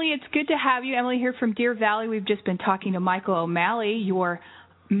 Hey, Emily, it's good to have you. Emily here from Deer Valley. We've just been talking to Michael O'Malley, your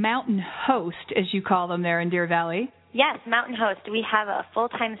mountain host, as you call them there in Deer Valley. Yes, mountain host. We have a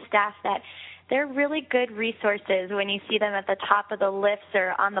full-time staff that they're really good resources. When you see them at the top of the lifts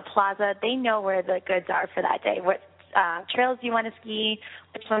or on the plaza, they know where the goods are for that day. What trails you want to ski,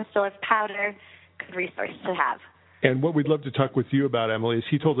 which ones still have powder, good resource to have. And what we'd love to talk with you about, Emily, is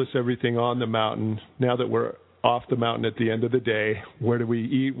he told us everything on the mountain. Now that we're off the mountain at the end of the day, where do we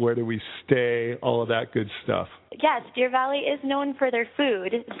eat, where do we stay, all of that good stuff. Yes, Deer Valley is known for their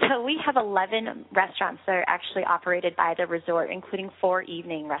food. So we have 11 restaurants that are actually operated by the resort, including 4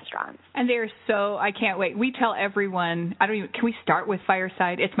 evening restaurants. And they're so, I can't wait. We tell everyone, can we start with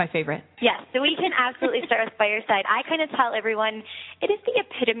Fireside? It's my favorite. Yes, so we can absolutely start with Fireside. I kind of tell everyone it is the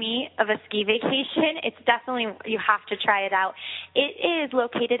epitome of a ski vacation. It's definitely, you have to try it out. It is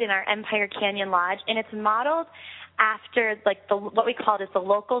located in our Empire Canyon Lodge, and it's modeled after what we call the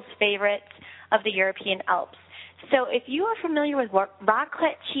locals' favorites of the European Alps. So if you are familiar with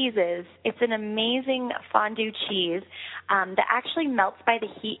raclette cheeses, it's an amazing fondue cheese that actually melts by the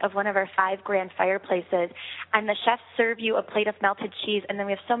heat of one of our 5 grand fireplaces. And the chefs serve you a plate of melted cheese. And then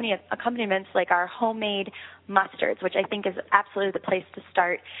we have so many accompaniments like our homemade mustards, which I think is absolutely the place to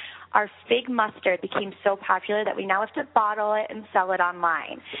start. Our fig mustard became so popular that we now have to bottle it and sell it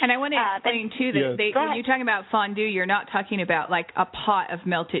online. And I want to explain, too, that when you're talking about fondue, you're not talking about like a pot of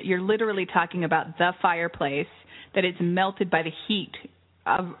melted. You're literally talking about the fireplace, that it's melted by the heat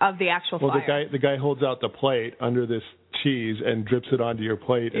of the actual fire. Well, the guy holds out the plate under this cheese and drips it onto your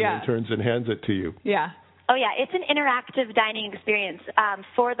plate and then turns and hands it to you. Yeah. Oh, yeah. It's an interactive dining experience.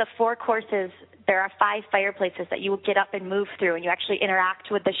 For the 4 courses, there are 5 fireplaces that you will get up and move through, and you actually interact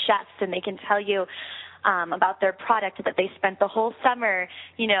with the chefs, and they can tell you about their product that they spent the whole summer.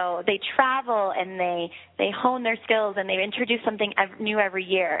 They travel and they hone their skills and they introduce something new every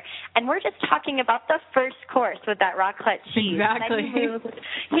year. And we're just talking about the first course with that raclette cheese. Exactly.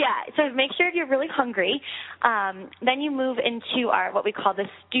 So make sure if you're really hungry. Then you move into our what we call the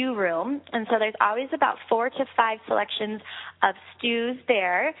stew room. And so there's always about 4 to 5 selections of stews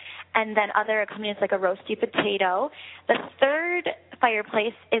there, and then other accompaniments like a roasty potato. The third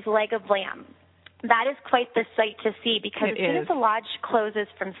fireplace is leg of lamb. That is quite the sight to see because as soon as the lodge closes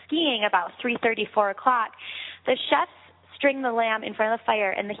from skiing about 3:30, 4 o'clock, the chefs string the lamb in front of the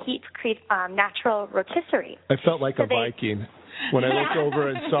fire, and the heat creates natural rotisserie. I felt like a Viking when I looked over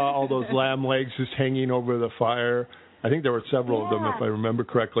and saw all those lamb legs just hanging over the fire. I think there were several of them, if I remember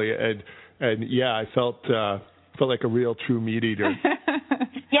correctly. And I felt like a real true meat eater.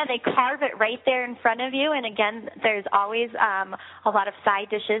 Yeah, they carve it right there in front of you, and again, there's always a lot of side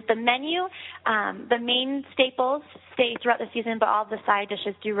dishes. The menu, the main staples stay throughout the season, but all the side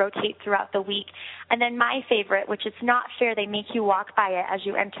dishes do rotate throughout the week. And then my favorite, which it's not fair, they make you walk by it as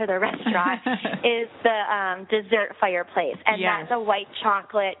you enter the restaurant, is the dessert fireplace. And that's a white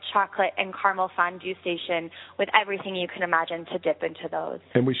chocolate, and caramel fondue station with everything you can imagine to dip into those.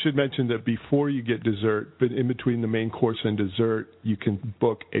 And we should mention that before you get dessert, but in between the main course and dessert, you can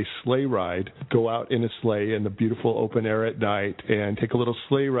book a sleigh ride, go out in a sleigh in the beautiful open air at night and take a little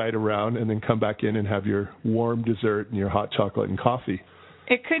sleigh ride around and then come back in and have your warm dessert and your hot chocolate and coffee.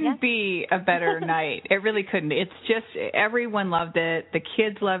 It couldn't be a better night. It really couldn't. It's just everyone loved it. The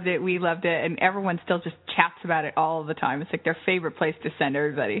kids loved it. We loved it. And everyone still just chats about it all the time. It's like their favorite place to send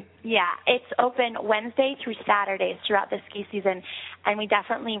everybody. Yeah, it's open Wednesday through Saturdays throughout the ski season. And we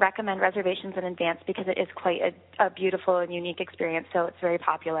definitely recommend reservations in advance because it is quite a beautiful and unique experience. So it's very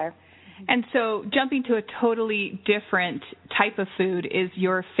popular. And so jumping to a totally different type of food is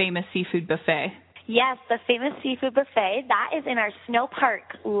your famous seafood buffet. Yes, the famous seafood buffet. That is in our Snow Park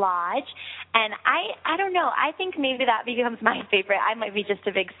Lodge. And I don't know. I think maybe that becomes my favorite. I might be just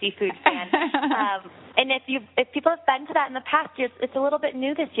a big seafood fan. And if people have been to that in the past years, it's a little bit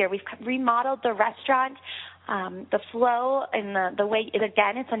new this year. We've remodeled the restaurant. The flow and the way,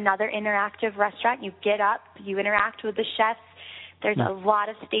 again, it's another interactive restaurant. You get up, you interact with the chefs. There's a lot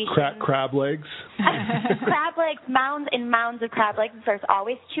of stations. Crab legs. Crab legs, mounds and mounds of crab legs. There's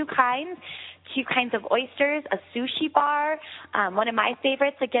always two kinds of oysters, a sushi bar. One of my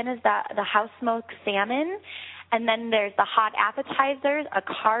favorites, again, is the house smoked salmon. And then there's the hot appetizers, a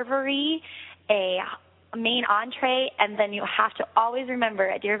carvery, a main entree, and then you have to always remember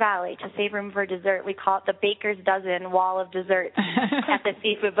at Deer Valley to save room for dessert. We call it the baker's dozen wall of desserts at the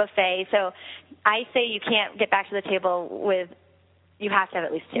seafood buffet. So I say you can't get back to the table with you have to have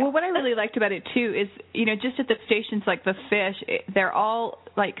at least two. Well, what I really liked about it, too, is, just at the stations like the fish, they're all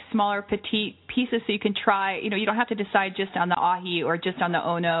like smaller, petite pieces so you can try. You don't have to decide just on the ahi or just on the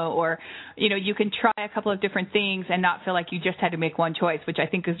ono or, you can try a couple of different things and not feel like you just had to make one choice, which I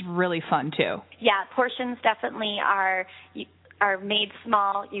think is really fun, too. Yeah, portions definitely are made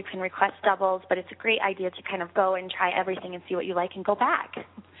small. You can request doubles, but it's a great idea to kind of go and try everything and see what you like and go back.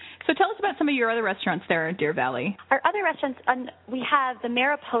 So tell us about some of your other restaurants there in Deer Valley. Our other restaurants, we have the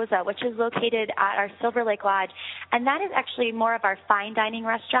Mariposa, which is located at our Silver Lake Lodge, and that is actually more of our fine dining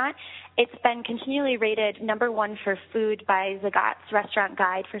restaurant. It's been continually rated #1 for food by Zagat's Restaurant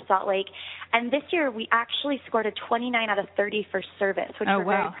Guide for Salt Lake, and this year we actually scored a 29 out of 30 for service, which we're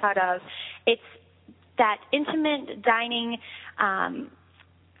very proud of. It's that intimate dining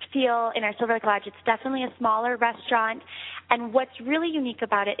feel in our Silver Lake Lodge. It's definitely a smaller restaurant, and what's really unique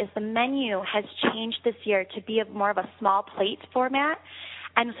about it is the menu has changed this year to be more of a small plate format,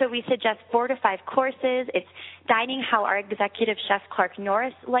 and so we suggest 4 to 5 courses. It's dining how our executive chef Clark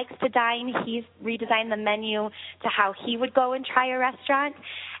Norris likes to dine. He's redesigned the menu to how he would go and try a restaurant,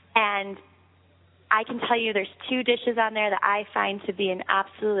 and I can tell you there's 2 dishes on there that I find to be an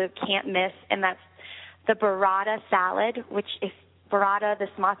absolute can't miss, and that's the burrata salad, which if burrata, this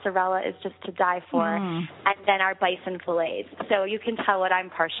mozzarella is just to die for, and then our bison fillets. So you can tell what I'm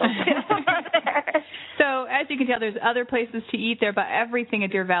partial to. So as you can tell, there's other places to eat there, but everything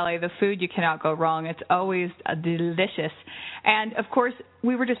at Deer Valley, the food, you cannot go wrong. It's always delicious. And, of course,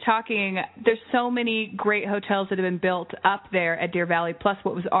 we were just talking, there's so many great hotels that have been built up there at Deer Valley, plus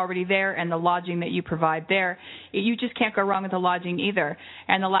what was already there and the lodging that you provide there. You just can't go wrong with the lodging either.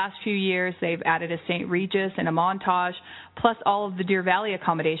 And the last few years, they've added a St. Regis and a Montage, plus all of the Deer Valley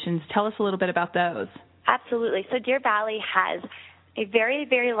accommodations. Tell us a little bit about those. Absolutely. So Deer Valley has a very,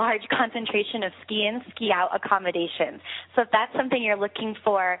 very large concentration of ski-in, ski-out accommodations. So if that's something you're looking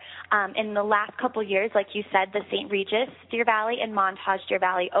for, in the last couple years, like you said, the St. Regis Deer Valley and Montage Deer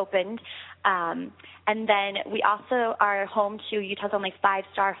Valley opened. And then we also are home to Utah's only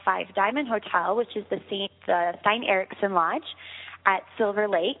 5-star 5-diamond hotel, which is the Stein Eriksen Lodge at Silver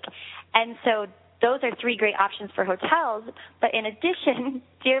Lake. And so those are 3 great options for hotels. But in addition,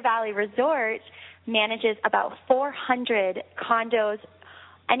 Deer Valley Resort manages about 400 condos,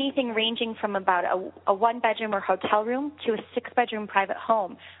 anything ranging from about a 1-bedroom or hotel room to a 6-bedroom private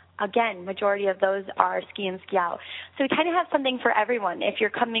home. Again, majority of those are ski in, ski out. So we kind of have something for everyone. If you're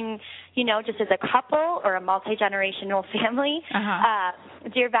coming, just as a couple or a multi-generational family,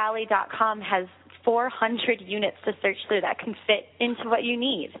 DeerValley.com has 400 units to search through that can fit into what you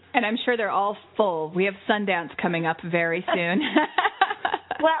need. And I'm sure they're all full. We have Sundance coming up very soon.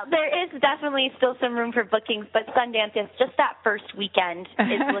 Well, there is definitely still some room for bookings, but Sundance is just that first weekend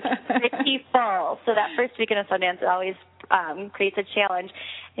is looking pretty full. So that first weekend of Sundance always creates a challenge.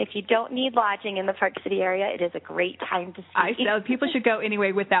 If you don't need lodging in the Park City area, it is a great time to see. People should go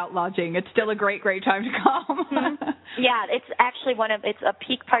anyway without lodging. It's still a great, great time to come. Yeah, it's actually it's a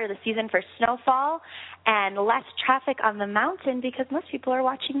peak part of the season for snowfall and less traffic on the mountain because most people are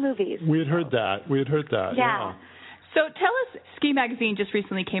watching movies. We had heard that. Yeah. So tell us, Ski Magazine just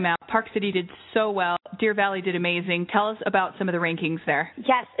recently came out. Park City did so well. Deer Valley did amazing. Tell us about some of the rankings there.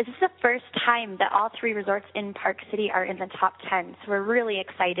 Yes, this is the first time that all 3 resorts in Park City are in the top 10, so we're really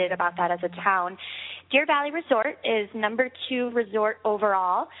excited about that as a town. Deer Valley Resort is #2 resort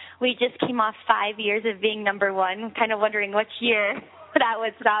overall. We just came off 5 years of being #1, kind of wondering which year that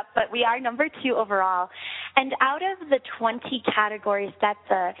would stop, but we are number 2 overall. And out of the 20 categories that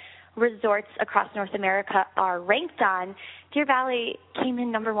the resorts across North America are ranked on, Deer Valley came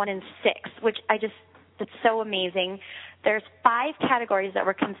in number 1 in 6, which that's so amazing. There's 5 categories that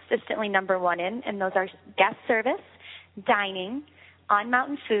we're consistently number 1 in, and those are guest service, dining,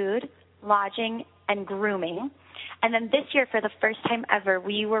 on-mountain food, lodging, and grooming. And then this year, for the first time ever,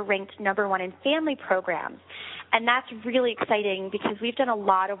 we were ranked number 1 in family programs. And that's really exciting because we've done a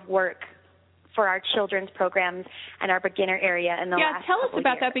lot of work for our children's programs and our beginner area in the last couple years. Yeah, tell us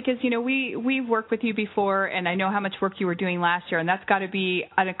about that because, we've worked with you before, and I know how much work you were doing last year, and that's got to be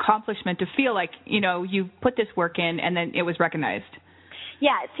an accomplishment to feel like, you put this work in and then it was recognized.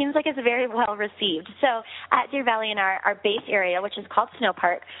 Yeah, it seems like it's very well received. So at Deer Valley in our base area, which is called Snow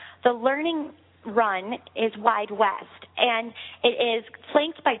Park, the learning run is Wide West, and it is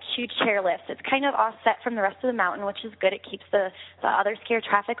flanked by 2 chairlifts. It's kind of offset from the rest of the mountain, which is good. It keeps the other scare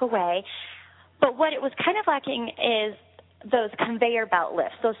traffic away. But what it was kind of lacking is those conveyor belt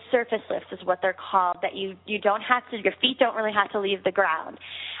lifts, those surface lifts is what they're called, that you don't have to, your feet don't really have to leave the ground.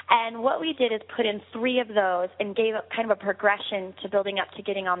 And what we did is put in 3 of those and gave kind of a progression to building up to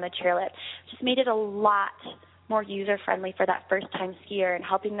getting on the chairlift. Just made it a lot more user-friendly for that first-time skier and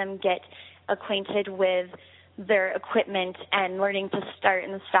helping them get acquainted with their equipment and learning to start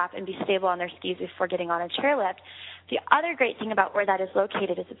and stop and be stable on their skis before getting on a chairlift. The other great thing about where that is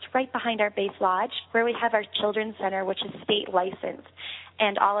located is it's right behind our base lodge where we have our children's center, which is state licensed,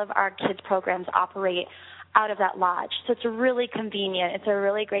 and all of our kids' programs operate out of that lodge. So it's really convenient. It's a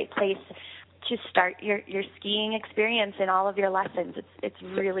really great place to start your skiing experience and all of your lessons. It's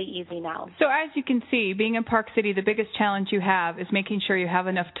really easy now. So as you can see, being in Park City, the biggest challenge you have is making sure you have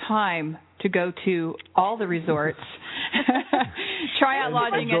enough time to go to all the resorts, try out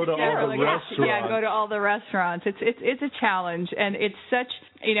lodging, and go to all the restaurants. Yeah, go to all the restaurants. It's a challenge, and it's such,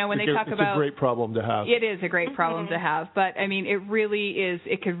 when they talk about... It's a great problem to have. It is a great problem to have, but, it really is,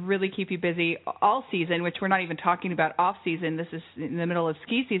 it could really keep you busy all season, which we're not even talking about off season. This is in the middle of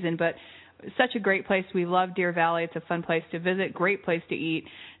ski season, but such a great place. We love Deer Valley. It's a fun place to visit, great place to eat.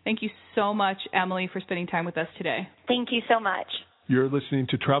 Thank you so much, Emily, for spending time with us today. Thank you so much. You're listening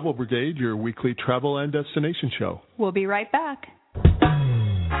to Travel Brigade, your weekly travel and destination show. We'll be right back.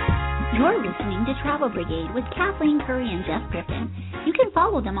 You're listening to Travel Brigade with Kathleen Curry and Jeff Griffin. You can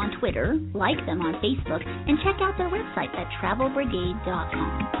follow them on Twitter, like them on Facebook, and check out their website at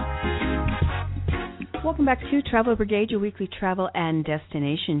travelbrigade.com. Welcome back to Travel Brigade, your weekly travel and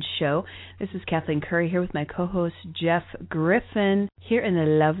destination show. This is Kathleen Curry here with my co-host Jeff Griffin here in the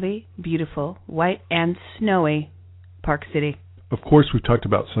lovely, beautiful, white and snowy Park City. Of course, we've talked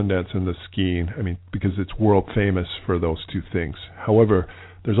about Sundance and the skiing, because it's world famous for those 2 things. However,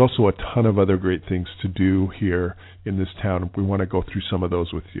 there's also a ton of other great things to do here in this town. We want to go through some of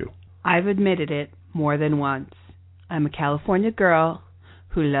those with you. I've admitted it more than once. I'm a California girl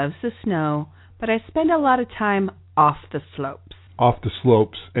who loves the snow, but I spend a lot of time off the slopes. Off the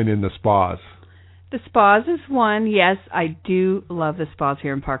slopes and in the spas. The spas is one. Yes, I do love the spas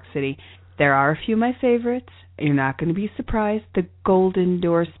here in Park City. There are a few of my favorites. You're not going to be surprised. The Golden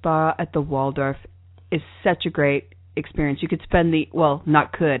Door Spa at the Waldorf is such a great experience. You could spend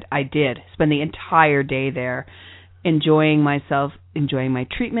I did spend the entire day there enjoying myself, enjoying my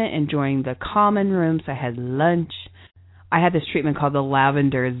treatment, enjoying the common rooms. I had lunch. I had this treatment called the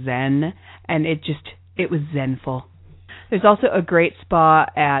Lavender Zen, and it was zenful. There's also a great spa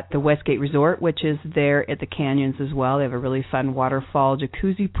at the Westgate Resort, which is there at the canyons as well. They have a really fun waterfall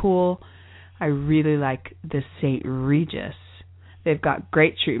jacuzzi pool. I really like the St. Regis. They've got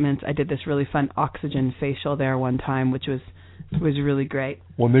great treatments. I did this really fun oxygen facial there one time, which was really great.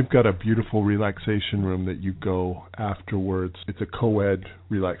 Well, they've got a beautiful relaxation room that you go afterwards. It's a co-ed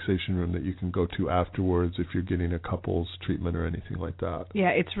relaxation room that you can go to afterwards if you're getting a couples treatment or anything like that. Yeah,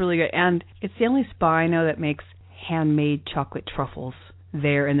 it's really good. And it's the only spa I know that makes handmade chocolate truffles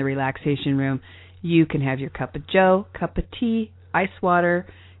there in the relaxation room. You can have your cup of joe, cup of tea, ice water,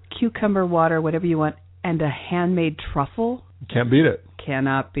 cucumber water, whatever you want, and a handmade truffle. You can't beat it.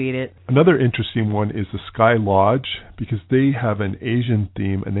 Cannot beat it. Another interesting one is the Sky Lodge, because they have an Asian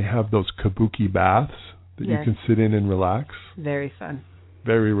theme and they have those kabuki baths that you can sit in and relax. Very fun.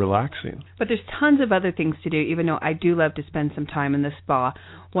 Very relaxing. But there's tons of other things to do, even though I do love to spend some time in the spa.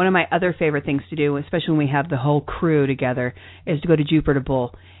 One of my other favorite things to do, especially when we have the whole crew together, is to go to Jupiter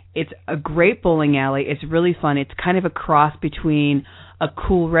Bowl. It's a great bowling alley. It's really fun. It's kind of a cross between a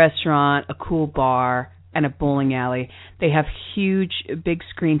cool restaurant, a cool bar, and a bowling alley. They have huge, big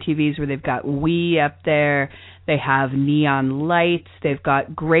screen TVs where they've got Wii up there. They have neon lights. They've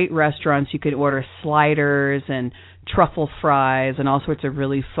got great restaurants. You could order sliders and truffle fries and all sorts of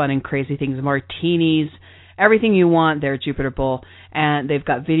really fun and crazy things, martinis, everything you want there at Jupiter Bowl. And they've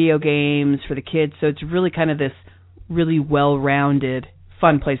got video games for the kids, so it's really kind of this really well-rounded,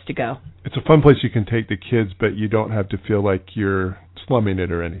 fun place to go. It's a fun place you can take the kids, but you don't have to feel like you're slumming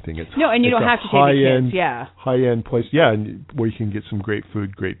it or anything. It's no, and you don't have to take the kids, yeah. High-end place, yeah, and where you can get some great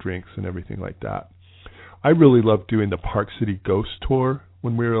food, great drinks, and everything like that. I really loved doing the Park City Ghost Tour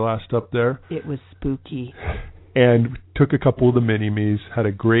when we were last up there. It was spooky. And took a couple of the mini-me's, had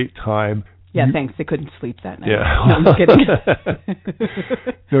a great time. Yeah, thanks. They couldn't sleep that night. Yeah. No, I'm just kidding.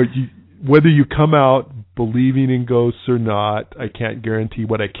 No, whether you come out believing in ghosts or not, I can't guarantee.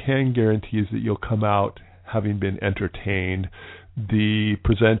 What I can guarantee is that you'll come out having been entertained. The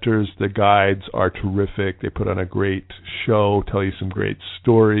presenters, the guides are terrific. They put on a great show, tell you some great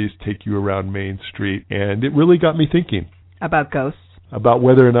stories, take you around Main Street, and it really got me thinking. About ghosts? About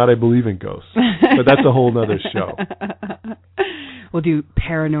whether or not I believe in ghosts. But that's a whole other show. We'll do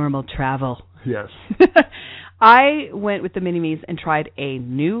paranormal travel. Yes. I went with the Mini-Me's and tried a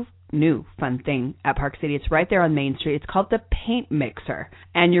new fun thing at Park City. It's right there on Main Street. It's called the Paint Mixer.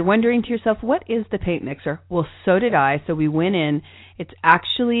 And you're wondering to yourself, what is the Paint Mixer? Well, so did I. So we went in. It's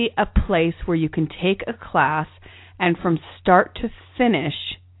actually a place where you can take a class and from start to finish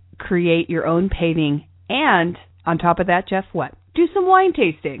create your own painting. And on top of that, Jeff, what? Do some wine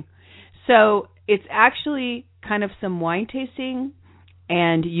tasting. So it's actually kind of some wine tasting,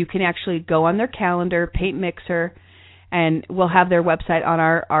 and you can actually go on their calendar, Paint Mixer, and we'll have their website on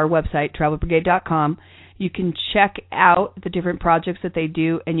our website, travelbrigade.com. You can check out the different projects that they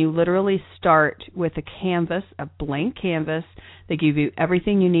do, and you literally start with a canvas, a blank canvas. They give you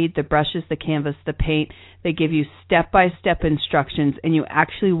everything you need, the brushes, the canvas, the paint. They give you step-by-step instructions, and you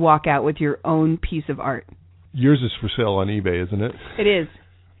actually walk out with your own piece of art. Yours is for sale on eBay, isn't it? It is.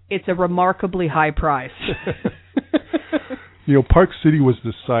 It's a remarkably high price. You know, Park City was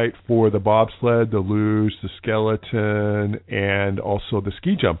the site for the bobsled, the luge, the skeleton, and also the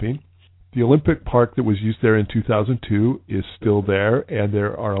ski jumping. The Olympic Park that was used there in 2002 is still there, and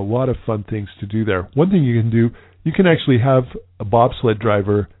there are a lot of fun things to do there. One thing you can do, you can actually have a bobsled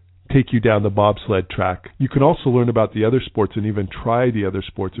driver take you down the bobsled track. You can also learn about the other sports and even try the other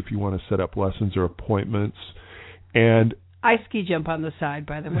sports if you want to set up lessons or appointments. And I ski jump on the side,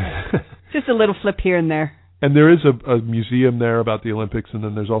 by the way. Just a little flip here and there. And there is a museum there about the Olympics, and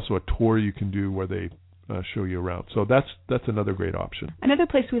then there's also a tour you can do where they show you around. So that's another great option. Another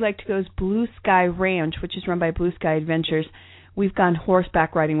place we like to go is Blue Sky Ranch, which is run by Blue Sky Adventures. We've gone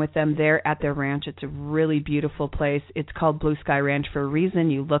horseback riding with them there at their ranch. It's a really beautiful place. It's called Blue Sky Ranch for a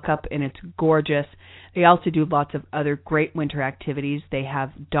reason. You look up and it's gorgeous. They also do lots of other great winter activities. They have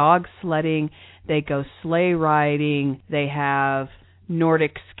dog sledding. They go sleigh riding. They have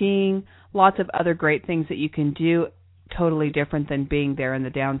Nordic skiing. Lots of other great things that you can do, totally different than being there in the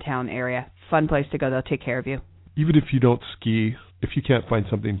downtown area. Fun place to go. They'll take care of you. Even if you don't ski, if you can't find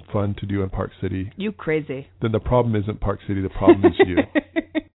something fun to do in Park City, you crazy. Then the problem isn't Park City, the problem is you.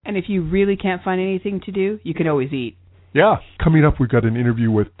 And if you really can't find anything to do, you can always eat. Yeah. Coming up, we've got an interview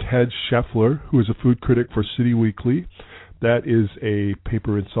with Ted Scheffler, who is a food critic for City Weekly. That is a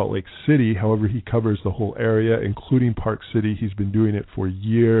paper in Salt Lake City. However, he covers the whole area, including Park City. He's been doing it for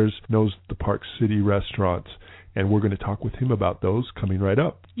years, knows the Park City restaurants. And we're going to talk with him about those coming right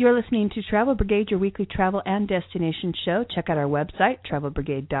up. You're listening to Travel Brigade, your weekly travel and destination show. Check out our website,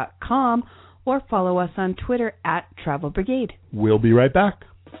 travelbrigade.com, or follow us on Twitter at Travel Brigade. We'll be right back.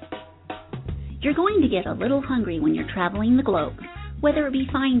 You're going to get a little hungry when you're traveling the globe. Whether it be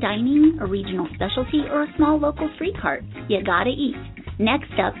fine dining, a regional specialty, or a small local street cart, you gotta eat.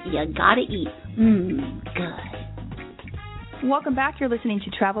 Next up, you gotta eat. Good. Welcome back. You're listening to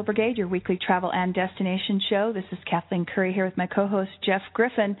Travel Brigade, your weekly travel and destination show. This is Kathleen Curry here with my co-host Jeff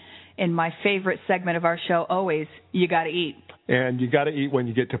Griffin in my favorite segment of our show, always, You Gotta Eat. And you got to eat when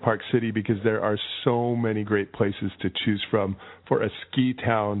you get to Park City because there are so many great places to choose from. For a ski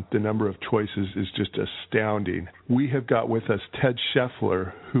town, the number of choices is just astounding. We have got with us Ted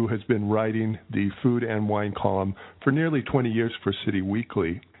Scheffler, who has been writing the food and wine column for nearly 20 years for City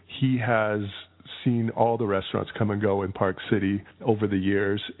Weekly. He has seen all the restaurants come and go in Park City over the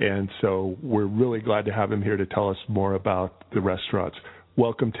years, and so we're really glad to have him here to tell us more about the restaurants.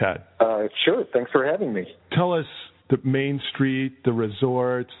 Welcome, Ted. Sure. Thanks for having me. Tell us the Main Street, the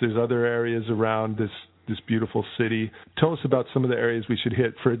resorts, there's other areas around this this beautiful city. Tell us about some of the areas we should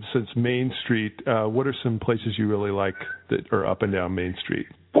hit. For instance, Main Street. What are some places you really like that are up and down Main Street?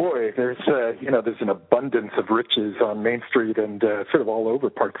 Boy, there's an abundance of riches on Main Street and sort of all over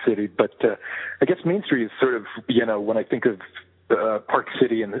Park City. But I guess Main Street is sort of, when I think of Park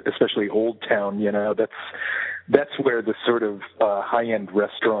City and especially Old Town, that's where the sort of high-end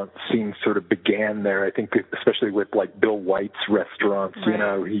restaurant scene sort of began there. I think especially with like Bill White's restaurants,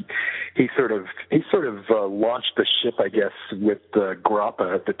 right. He sort of launched the ship, I guess, with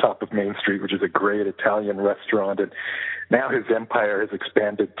Grappa at the top of Main Street, which is a great Italian restaurant, and now his empire has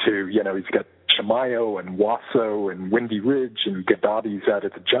expanded to, he's got Chimayo and Wasso and Windy Ridge and Gaddafi's out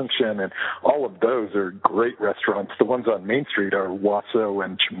at the Junction, and all of those are great restaurants. The ones on Main Street are Wasso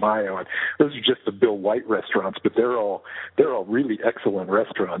and Chimayo, and those are just the Bill White restaurants, but they're all really excellent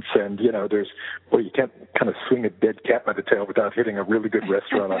restaurants. And you can't kind of swing a dead cat by the tail without hitting a really good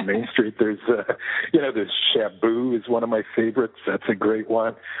restaurant on Main Street. There's there's Shabu is one of my favorites. That's a great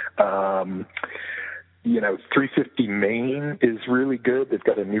one. 350 Main is really good. They've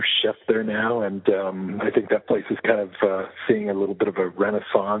got a new chef there now, and I think that place is kind of seeing a little bit of a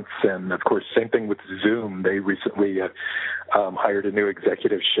renaissance. And, of course, same thing with Zoom. They recently hired a new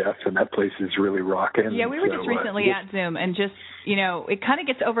executive chef, and that place is really rocking. Yeah, we were just recently at Zoom, and just, it kind of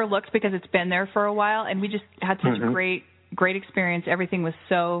gets overlooked because it's been there for a while, and we just had such great experience. Everything was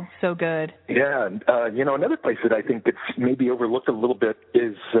so good. Yeah, and another place that I think that's maybe overlooked a little bit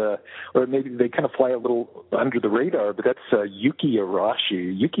is, or maybe they kind of fly a little under the radar, but that's Yuki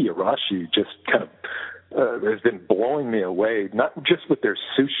Arashi. Yuki Arashi just kind of has been blowing me away, not just with their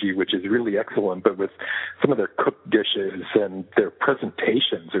sushi, which is really excellent, but with some of their cooked dishes, and their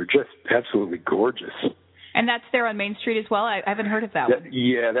presentations are just absolutely gorgeous. And that's there on Main Street as well? I haven't heard of that one.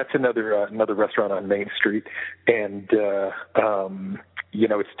 Yeah, that's another restaurant on Main Street. And,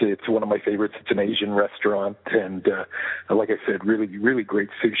 it's one of my favorites. It's an Asian restaurant. And like I said, really, really great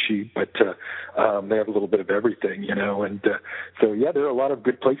sushi. But they have a little bit of everything, And there are a lot of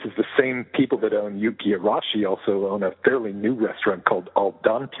good places. The same people that own Yuki Arashi also own a fairly new restaurant called Al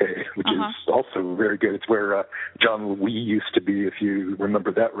Dente, which is also very good. It's where John Louis used to be, if you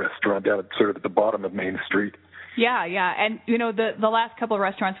remember that restaurant, down at sort of at the bottom of Main Street. Yeah. And, the last couple of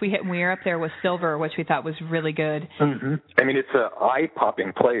restaurants we hit when we were up there was Silver, which we thought was really good. Mm-hmm. I mean, it's an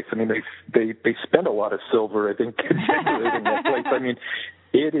eye-popping place. I mean, they spend a lot of silver, I think, decorating that place. I mean,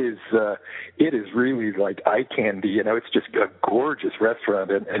 it is really like eye candy. It's just a gorgeous restaurant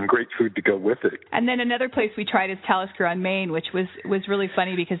and great food to go with it. And then another place we tried is Talisker on Main, which was really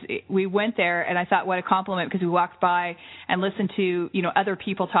funny because we went there, and I thought what a compliment, because we walked by and listened to other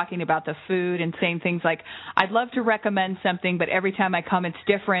people talking about the food and saying things like, I'd love to recommend something, but every time I come it's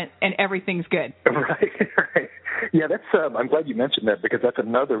different and everything's good. Right. Yeah, that's. I'm glad you mentioned that, because that's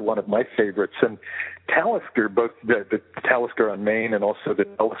another one of my favorites. And Talisker, both the Talisker on Main and also the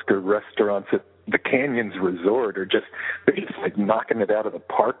Talisker restaurants at the Canyons Resort they're just like knocking it out of the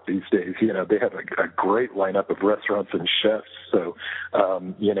park these days. They have a great lineup of restaurants and chefs. So,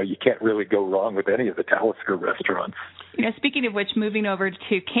 you can't really go wrong with any of the Talisker restaurants. Speaking of which, moving over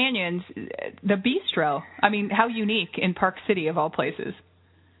to Canyons, the bistro. I mean, how unique in Park City of all places.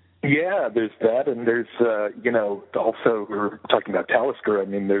 Yeah, there's that, and there's, also we're talking about Talisker. I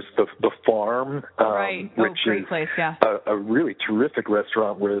mean, there's the farm, right. Which great is place, yeah. a really terrific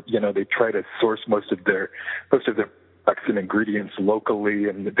restaurant where they try to source most of their products and ingredients locally,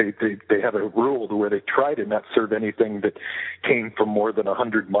 and they have a rule where they try to not serve anything that came from more than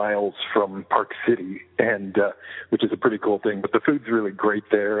 100 miles from Park City, and which is a pretty cool thing. But the food's really great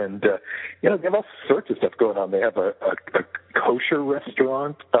there, and they have all sorts of stuff going on. They have a kosher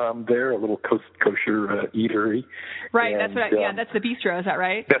restaurant there, a little kosher eatery. Right, and, that's the bistro, is that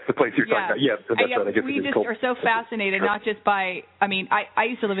right? That's the place you're talking about. Yeah, that's right. I guess we just are so fascinated, not just by, I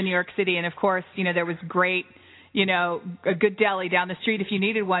used to live in New York City, and of course, there was great, a good deli down the street if you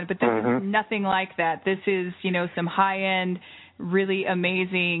needed one, but this is nothing like that. This is, some high-end, really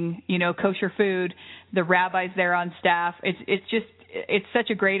amazing, kosher food. The rabbis there on staff. It's such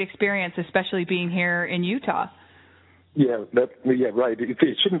a great experience, especially being here in Utah. Yeah, right.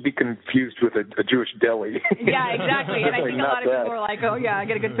 It shouldn't be confused with a Jewish deli. Yeah, exactly. And I think a lot of people are like, "Oh yeah, I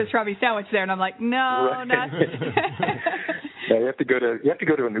get a good pastrami sandwich there," and I'm like, "No, right. not." Yeah, you have to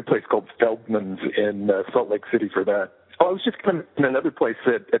go to a new place called Feldman's in Salt Lake City for that. Oh, I was just in another place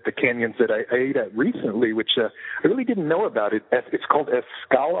at the Canyons that I ate at recently, which I really didn't know about it. It's called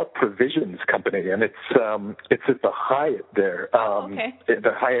Escala Provisions Company, and it's at the Hyatt there. Okay.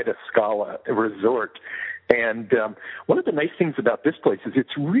 The Hyatt Escala Resort. And one of the nice things about this place is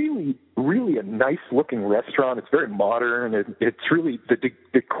it's really, really a nice-looking restaurant. It's very modern. It's really, the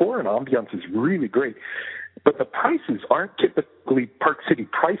decor and ambiance is really great. But the prices aren't typically Park City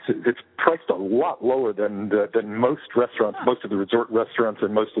prices. It's priced a lot lower than most restaurants, most of the resort restaurants,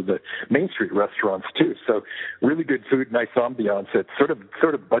 and most of the Main Street restaurants too. So really good food, nice ambiance. It's sort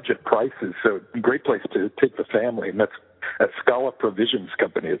of budget prices. So great place to take the family, and that's Scala Provisions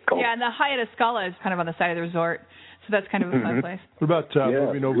Company. It's called. Yeah, and the Hyatt Scala is kind of on the side of the resort. So that's kind of a fun place. What about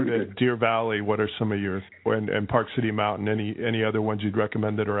moving over to Deer Valley? What are some of your, and Park City Mountain, any other ones you'd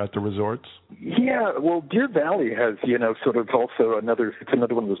recommend that are at the resorts? Yeah, well, Deer Valley has, sort of also another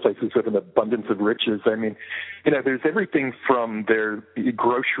one of those places with an abundance of riches. I mean, there's everything from their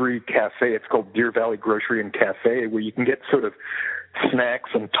grocery cafe. It's called Deer Valley Grocery and Cafe, where you can get sort of snacks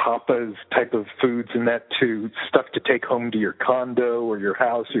and tapas type of foods and that, to stuff to take home to your condo or your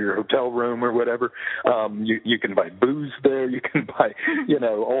house or your hotel room or whatever. You can buy booze there. You can buy,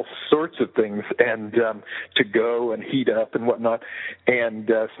 all sorts of things, and to go and heat up and whatnot. And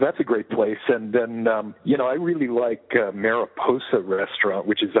so that's a great place. And then, I really like Mariposa Restaurant,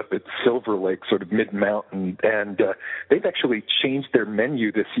 which is up at Silver Lake, sort of mid-mountain. And they've actually changed their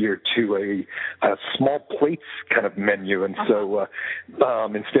menu this year to a small plates kind of menu. And so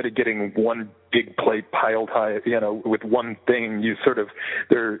instead of getting one big plate piled high, with one thing,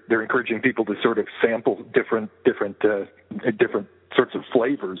 they're encouraging people to sort of sample different sorts of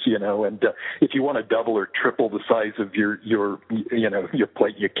flavors, and if you want to double or triple the size of your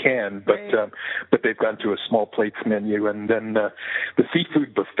plate, you can, but they've gone to a small plates menu. And then the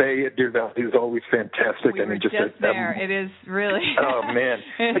seafood buffet at Deer Valley is always fantastic. We were just there. It is really oh man,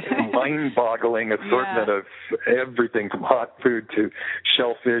 it's a mind-boggling assortment of everything from hot food to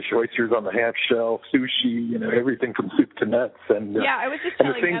shellfish, oysters on the half shell, sushi, everything from soup to nuts. And I was just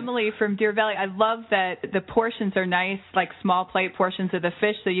telling Emily from Deer Valley, I love that the portions are nice, like small plate portions of the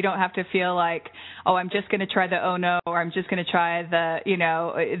fish, so you don't have to feel like, oh, I'm just going to try the ono, or I'm just going to try the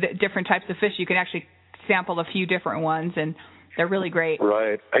different types of fish. You can actually sample a few different ones, and they're really great.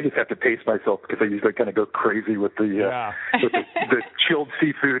 Right. I just have to pace myself because I usually kind of go crazy with the the chilled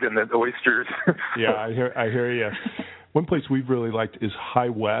seafood and the oysters. Yeah, I hear you. One place we've really liked is High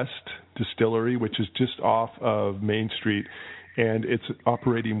West Distillery, which is just off of Main Street, and it's an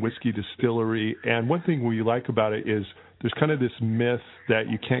operating whiskey distillery. And one thing we like about it is there's kind of this myth that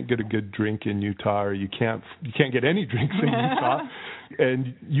you can't get a good drink in Utah, or you can't get any drinks in Utah.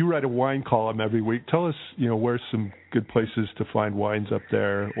 And you write a wine column every week. Tell us, where's some good places to find wines up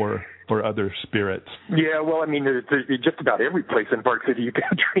there, or other spirits. Yeah, well, I mean, there's just about every place in Park City you can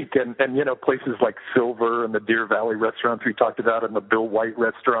drink, and places like Silver and the Deer Valley restaurants we talked about, and the Bill White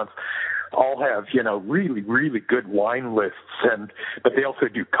restaurants all have, really, really good wine lists, but they also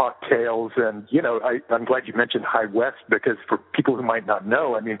do cocktails. And, I'm glad you mentioned High West, because for people who might not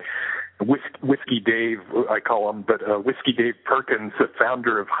know, I mean, Whiskey Dave, I call him, but Whiskey Dave Perkins, the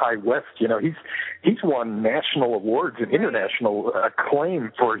founder of High West, he's won national awards and international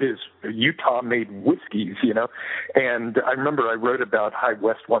acclaim for his Utah-made whiskeys, And I remember I wrote about High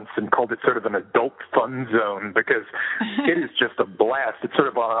West once and called it sort of an adult fun zone, because it is just a blast. It's sort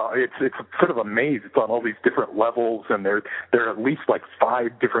of a maze. It's on all these different levels, and there are at least like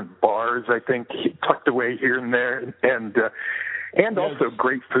 5 different bars, I think, tucked away here and there, and also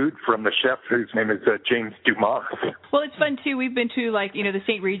great food from the chef, whose name is James Dumas. Well, it's fun, too. We've been to, the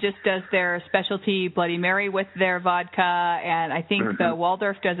St. Regis does their specialty Bloody Mary with their vodka, and I think the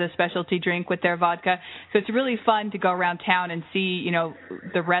Waldorf does a specialty drink with their vodka. So it's really fun to go around town and see,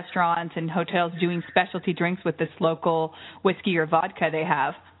 the restaurants and hotels doing specialty drinks with this local whiskey or vodka they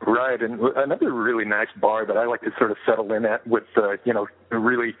have. Right, and another really nice bar that I like to sort of settle in at with, a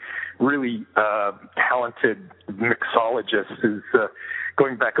really, really talented mixologist who's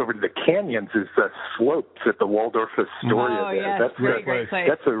going back over to the canyons is Slopes at the Waldorf Astoria. Oh, yes, that's great place.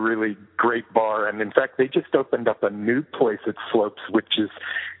 That's a really great bar, and in fact, they just opened up a new place at Slopes, which is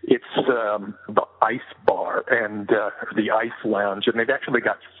the Ice Bar and the Ice Lounge, and they've actually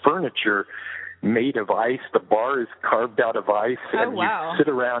got furniture made of ice. The bar is carved out of ice, and you sit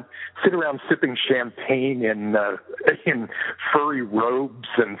around sipping champagne in furry robes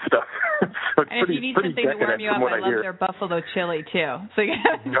and stuff. So it's and if you need something to warm you up, I love their buffalo chili too. So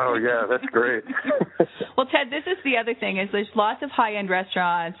oh yeah, that's great. Well, Ted, this is the other thing: is there's lots of high-end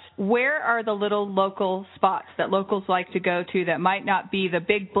restaurants. Where are the little local spots that locals like to go to that might not be the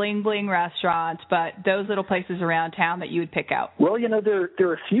big bling bling restaurants, but those little places around town that you would pick out? Well, there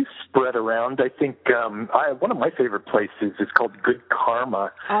are a few spread around. I think one of my favorite places is called Good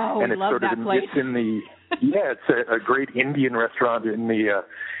Karma. Oh, and it's love sort that of place. It's in the it's a great Indian restaurant in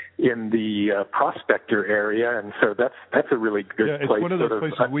in the Prospector area, and so that's a really good place. It's one of those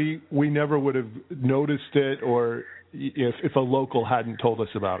places we never would have noticed it, or if a local hadn't told us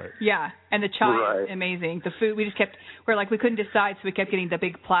about it. Yeah, and the chai is amazing. The food, we couldn't decide, so we kept getting the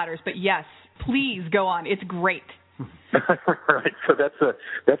big platters. But yes, please go on. It's great. Right. So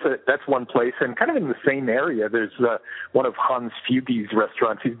that's one place, and kind of in the same area, there's one of Hans Fugge's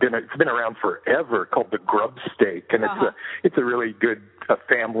restaurants. It's been around forever, called the Grub Steak, and it's a really good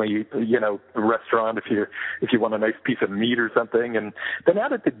family restaurant if you want a nice piece of meat or something. And then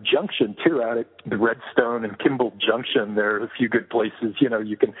out at the Junction too, out at the Redstone and Kimball Junction, there are a few good places. You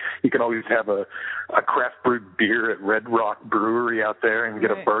can always have a craft brewed beer at Red Rock Brewery out there and get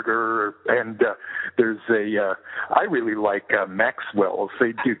a burger. And there's I really like Maxwell's.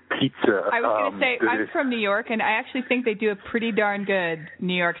 They do pizza. I was going to say, I'm from New York, and I actually think they do a pretty darn good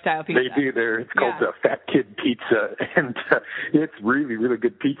New York-style pizza. They do. It's called Fat Kid Pizza, and it's really, really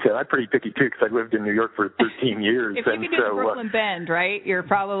good pizza. I'm pretty picky, too, because I lived in New York for 13 years. If you can do the Brooklyn Bend, right, you're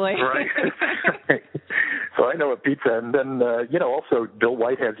probably... Right. So I know a pizza. And then, also Bill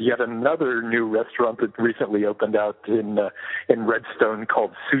White has yet another new restaurant that recently opened out in Redstone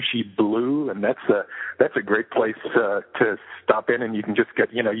called Sushi Blue, and that's a great place to stop in, and you can just get,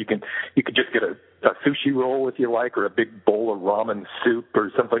 you could just get a sushi roll if you like, or a big bowl of ramen soup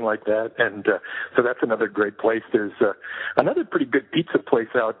or something like that. And so that's another great place. There's another pretty good pizza place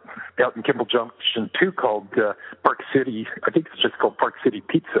out in Kimball Junction too, called Park City. I think it's just called Park City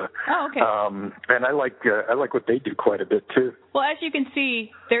Pizza. Oh, okay. And I like what they do quite a bit too. Well, as you can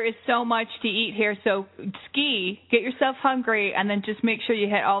see, there is so much to eat here. So get yourself hungry, and then just make sure you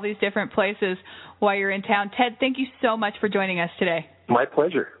hit all these different places while you're in town. Ted, thank you so much for joining us today. My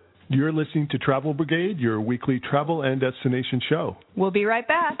pleasure. You're listening to Travel Brigade, your weekly travel and destination show. We'll be right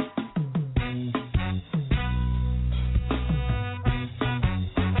back.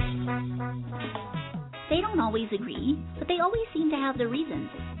 They don't always agree, but they always seem to have their reasons.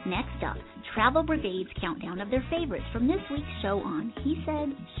 Next up, Travel Brigade's countdown of their favorites from this week's show on He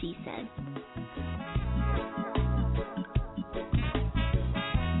Said, She Said.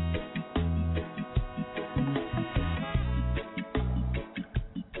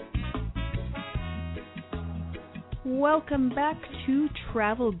 Welcome back to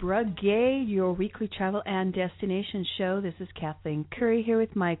Travel Brigade, your weekly travel and destination show. This is Kathleen Curry here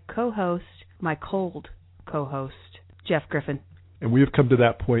with my co-host, my cold co-host, Jeff Griffin. And we have come to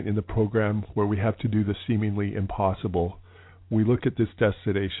that point in the program where we have to do the seemingly impossible. We look at this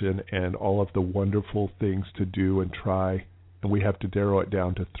destination and all of the wonderful things to do and try, and we have to narrow it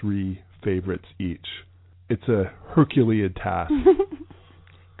down to 3 favorites each. It's a Herculean task.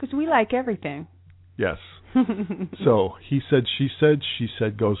 Because we like everything. Yes. So, He Said, She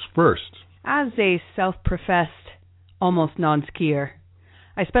Said goes first. As a self-professed, almost non-skier,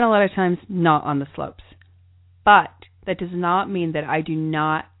 I spent a lot of times not on the slopes. But that does not mean that I do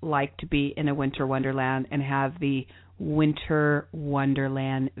not like to be in a winter wonderland and have the winter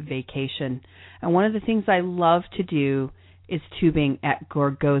wonderland vacation. And one of the things I love to do is tubing at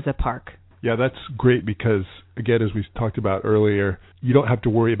Gorgoza Park. Yeah, that's great because, again, as we talked about earlier, you don't have to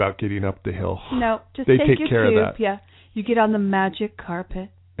worry about getting up the hill. No, just they take take care tube, of that. Yeah, you get on the magic carpet.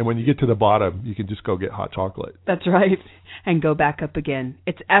 And when you get to the bottom, you can just go get hot chocolate. That's right. And go back up again.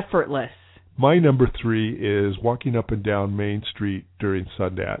 It's effortless. My number 3 is walking up and down Main Street during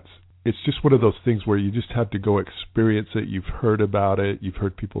Sundance. It's just one of those things where you just have to go experience it. You've heard about it. You've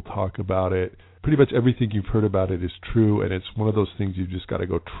heard people talk about it. Pretty much everything you've heard about it is true, and it's one of those things you've just got to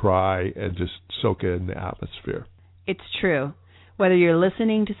go try and just soak in the atmosphere. It's true. Whether you're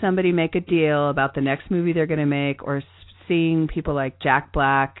listening to somebody make a deal about the next movie they're going to make, or seeing people like Jack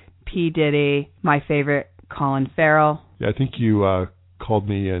Black, P. Diddy, my favorite, Colin Farrell. Yeah, I think you called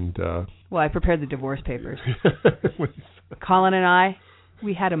me and... Well, I prepared the divorce papers. Colin and I,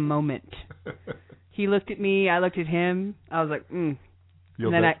 we had a moment. He looked at me, I looked at him. I was like, And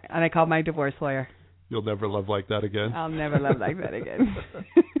then I called my divorce lawyer. You'll never love like that again? I'll never love like that again.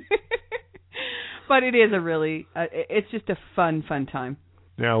 But it is a really, it's just a fun time.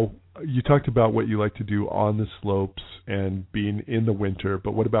 Now, you talked about what you like to do on the slopes and being in the winter,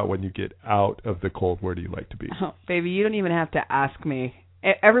 but what about when you get out of the cold? Where do you like to be? Oh, baby, you don't even have to ask me.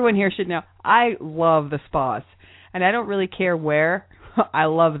 Everyone here should know, I love the spas. And I don't really care where. I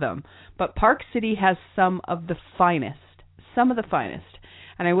love them. But Park City has some of the finest.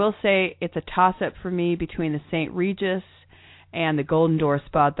 And I will say it's a toss-up for me between the St. Regis and the Golden Door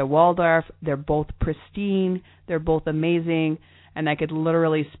Spa at the Waldorf. They're both pristine. They're both amazing. And I could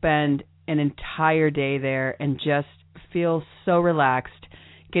literally spend an entire day there and just feel so relaxed,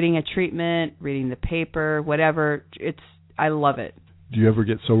 getting a treatment, reading the paper, whatever. I love it. Do you ever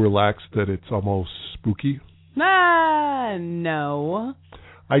get so relaxed that it's almost spooky? No.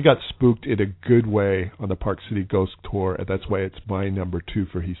 I got spooked in a good way on the Park City Ghost Tour, and that's why it's my number 2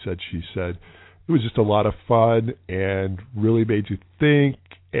 for He Said, She Said. It was just a lot of fun and really made you think,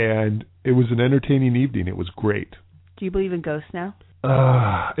 and it was an entertaining evening. It was great. Do you believe in ghosts now?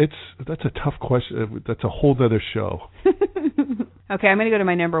 That's a tough question. That's a whole other show. Okay, I'm going to go to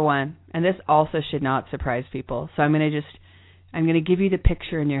my number 1, and this also should not surprise people. So I'm going to give you the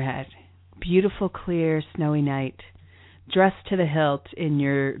picture in your head. Beautiful, clear, snowy night. Dressed to the hilt in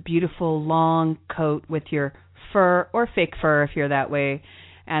your beautiful long coat with your fur or fake fur if you're that way,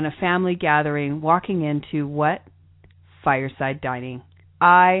 and a family gathering walking into what? Fireside dining.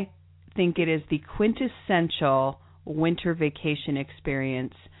 I think it is the quintessential winter vacation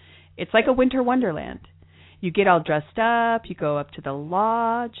experience. It's like a winter wonderland. You get all dressed up, you go up to the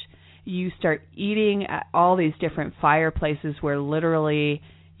lodge, you start eating at all these different fireplaces where literally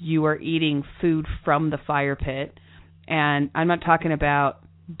you are eating food from the fire pit. And I'm not talking about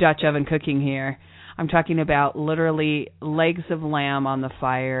Dutch oven cooking here. I'm talking about literally legs of lamb on the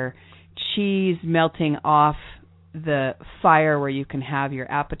fire, cheese melting off the fire where you can have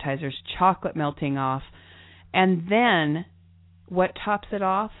your appetizers, chocolate melting off. And then what tops it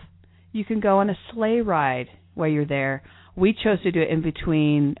off? You can go on a sleigh ride while you're there. We chose to do it in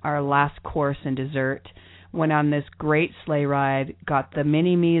between our last course and dessert. Went on this great sleigh ride, got the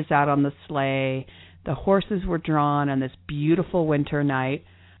mini-me's out on the sleigh. The horses were drawn on this beautiful winter night.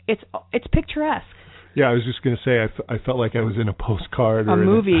 It's picturesque. Yeah, I was just going to say, I felt like I was in a postcard or a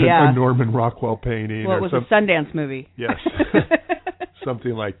movie, a Norman Rockwell painting. Well, it was a Sundance movie. Yes,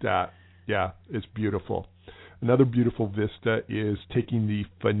 something like that. Yeah, it's beautiful. Another beautiful vista is taking the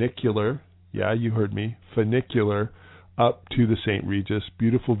funicular, yeah, you heard me, funicular, up to the St. Regis.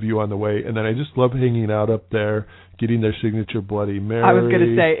 Beautiful view on the way. And then I just love hanging out up there, getting their signature Bloody Mary. I was going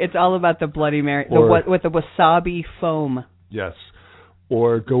to say, it's all about the Bloody Mary, with the wasabi foam. Yes.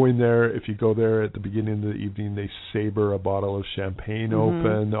 Or going there, if you go there at the beginning of the evening, they saber a bottle of champagne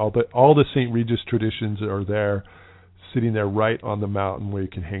open. All the St. Regis traditions are there, sitting there right on the mountain where you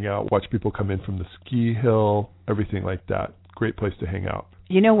can hang out, watch people come in from the ski hill, everything like that. Great place to hang out.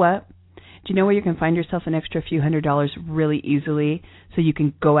 You know what? Do you know where you can find yourself an extra few $100s really easily so you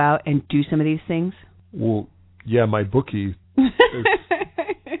can go out and do some of these things? Well, yeah, my bookie. No,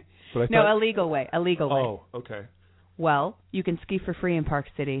 a legal way. Oh, okay. Well, you can ski for free in Park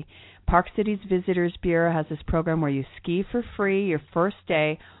City. Park City's Visitors Bureau has this program where you ski for free your first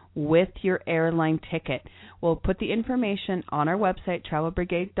day with your airline ticket. We'll put the information on our website,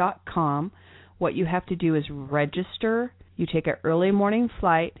 travelbrigade.com. What you have to do is register. You take an early morning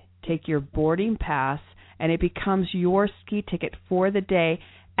flight, take your boarding pass, and it becomes your ski ticket for the day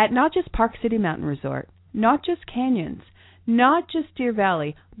at not just Park City Mountain Resort, not just canyons, not just Deer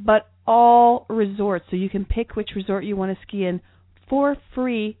Valley, but all resorts. So you can pick which resort you want to ski in for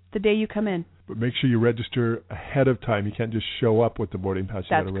free the day you come in. But make sure you register ahead of time. You can't just show up with the boarding pass.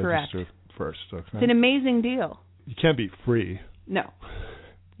 You got to register first. Okay? It's an amazing deal. You can't be free. No,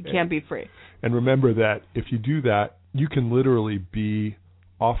 you can't be free. And remember that if you do that, you can literally be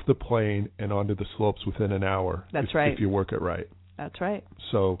off the plane and onto the slopes within an hour. That's right. If you work it right. That's right.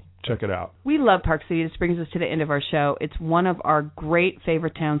 So check it out. We love Park City. This brings us to the end of our show. It's one of our great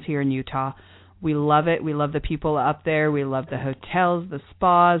favorite towns here in Utah. We love it. We love the people up there. We love the hotels, the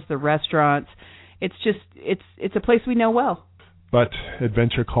spas, the restaurants. It's just, it's a place we know well. But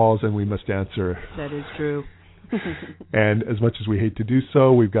adventure calls and we must answer. That is true. And as much as we hate to do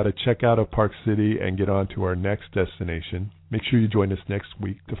so, we've got to check out of Park City and get on to our next destination. Make sure you join us next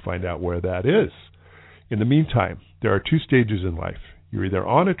week to find out where that is. In the meantime, there are 2 stages in life. You're either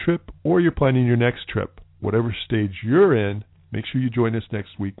on a trip or you're planning your next trip. Whatever stage you're in, make sure you join us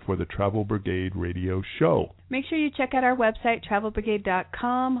next week for the Travel Brigade radio show. Make sure you check out our website,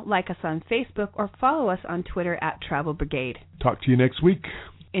 travelbrigade.com, like us on Facebook, or follow us on Twitter at Travel Brigade. Talk to you next week.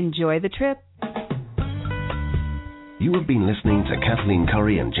 Enjoy the trip. You have been listening to Kathleen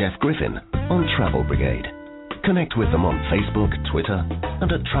Curry and Jeff Griffin on Travel Brigade. Connect with them on Facebook, Twitter,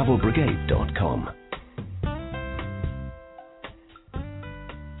 and at travelbrigade.com.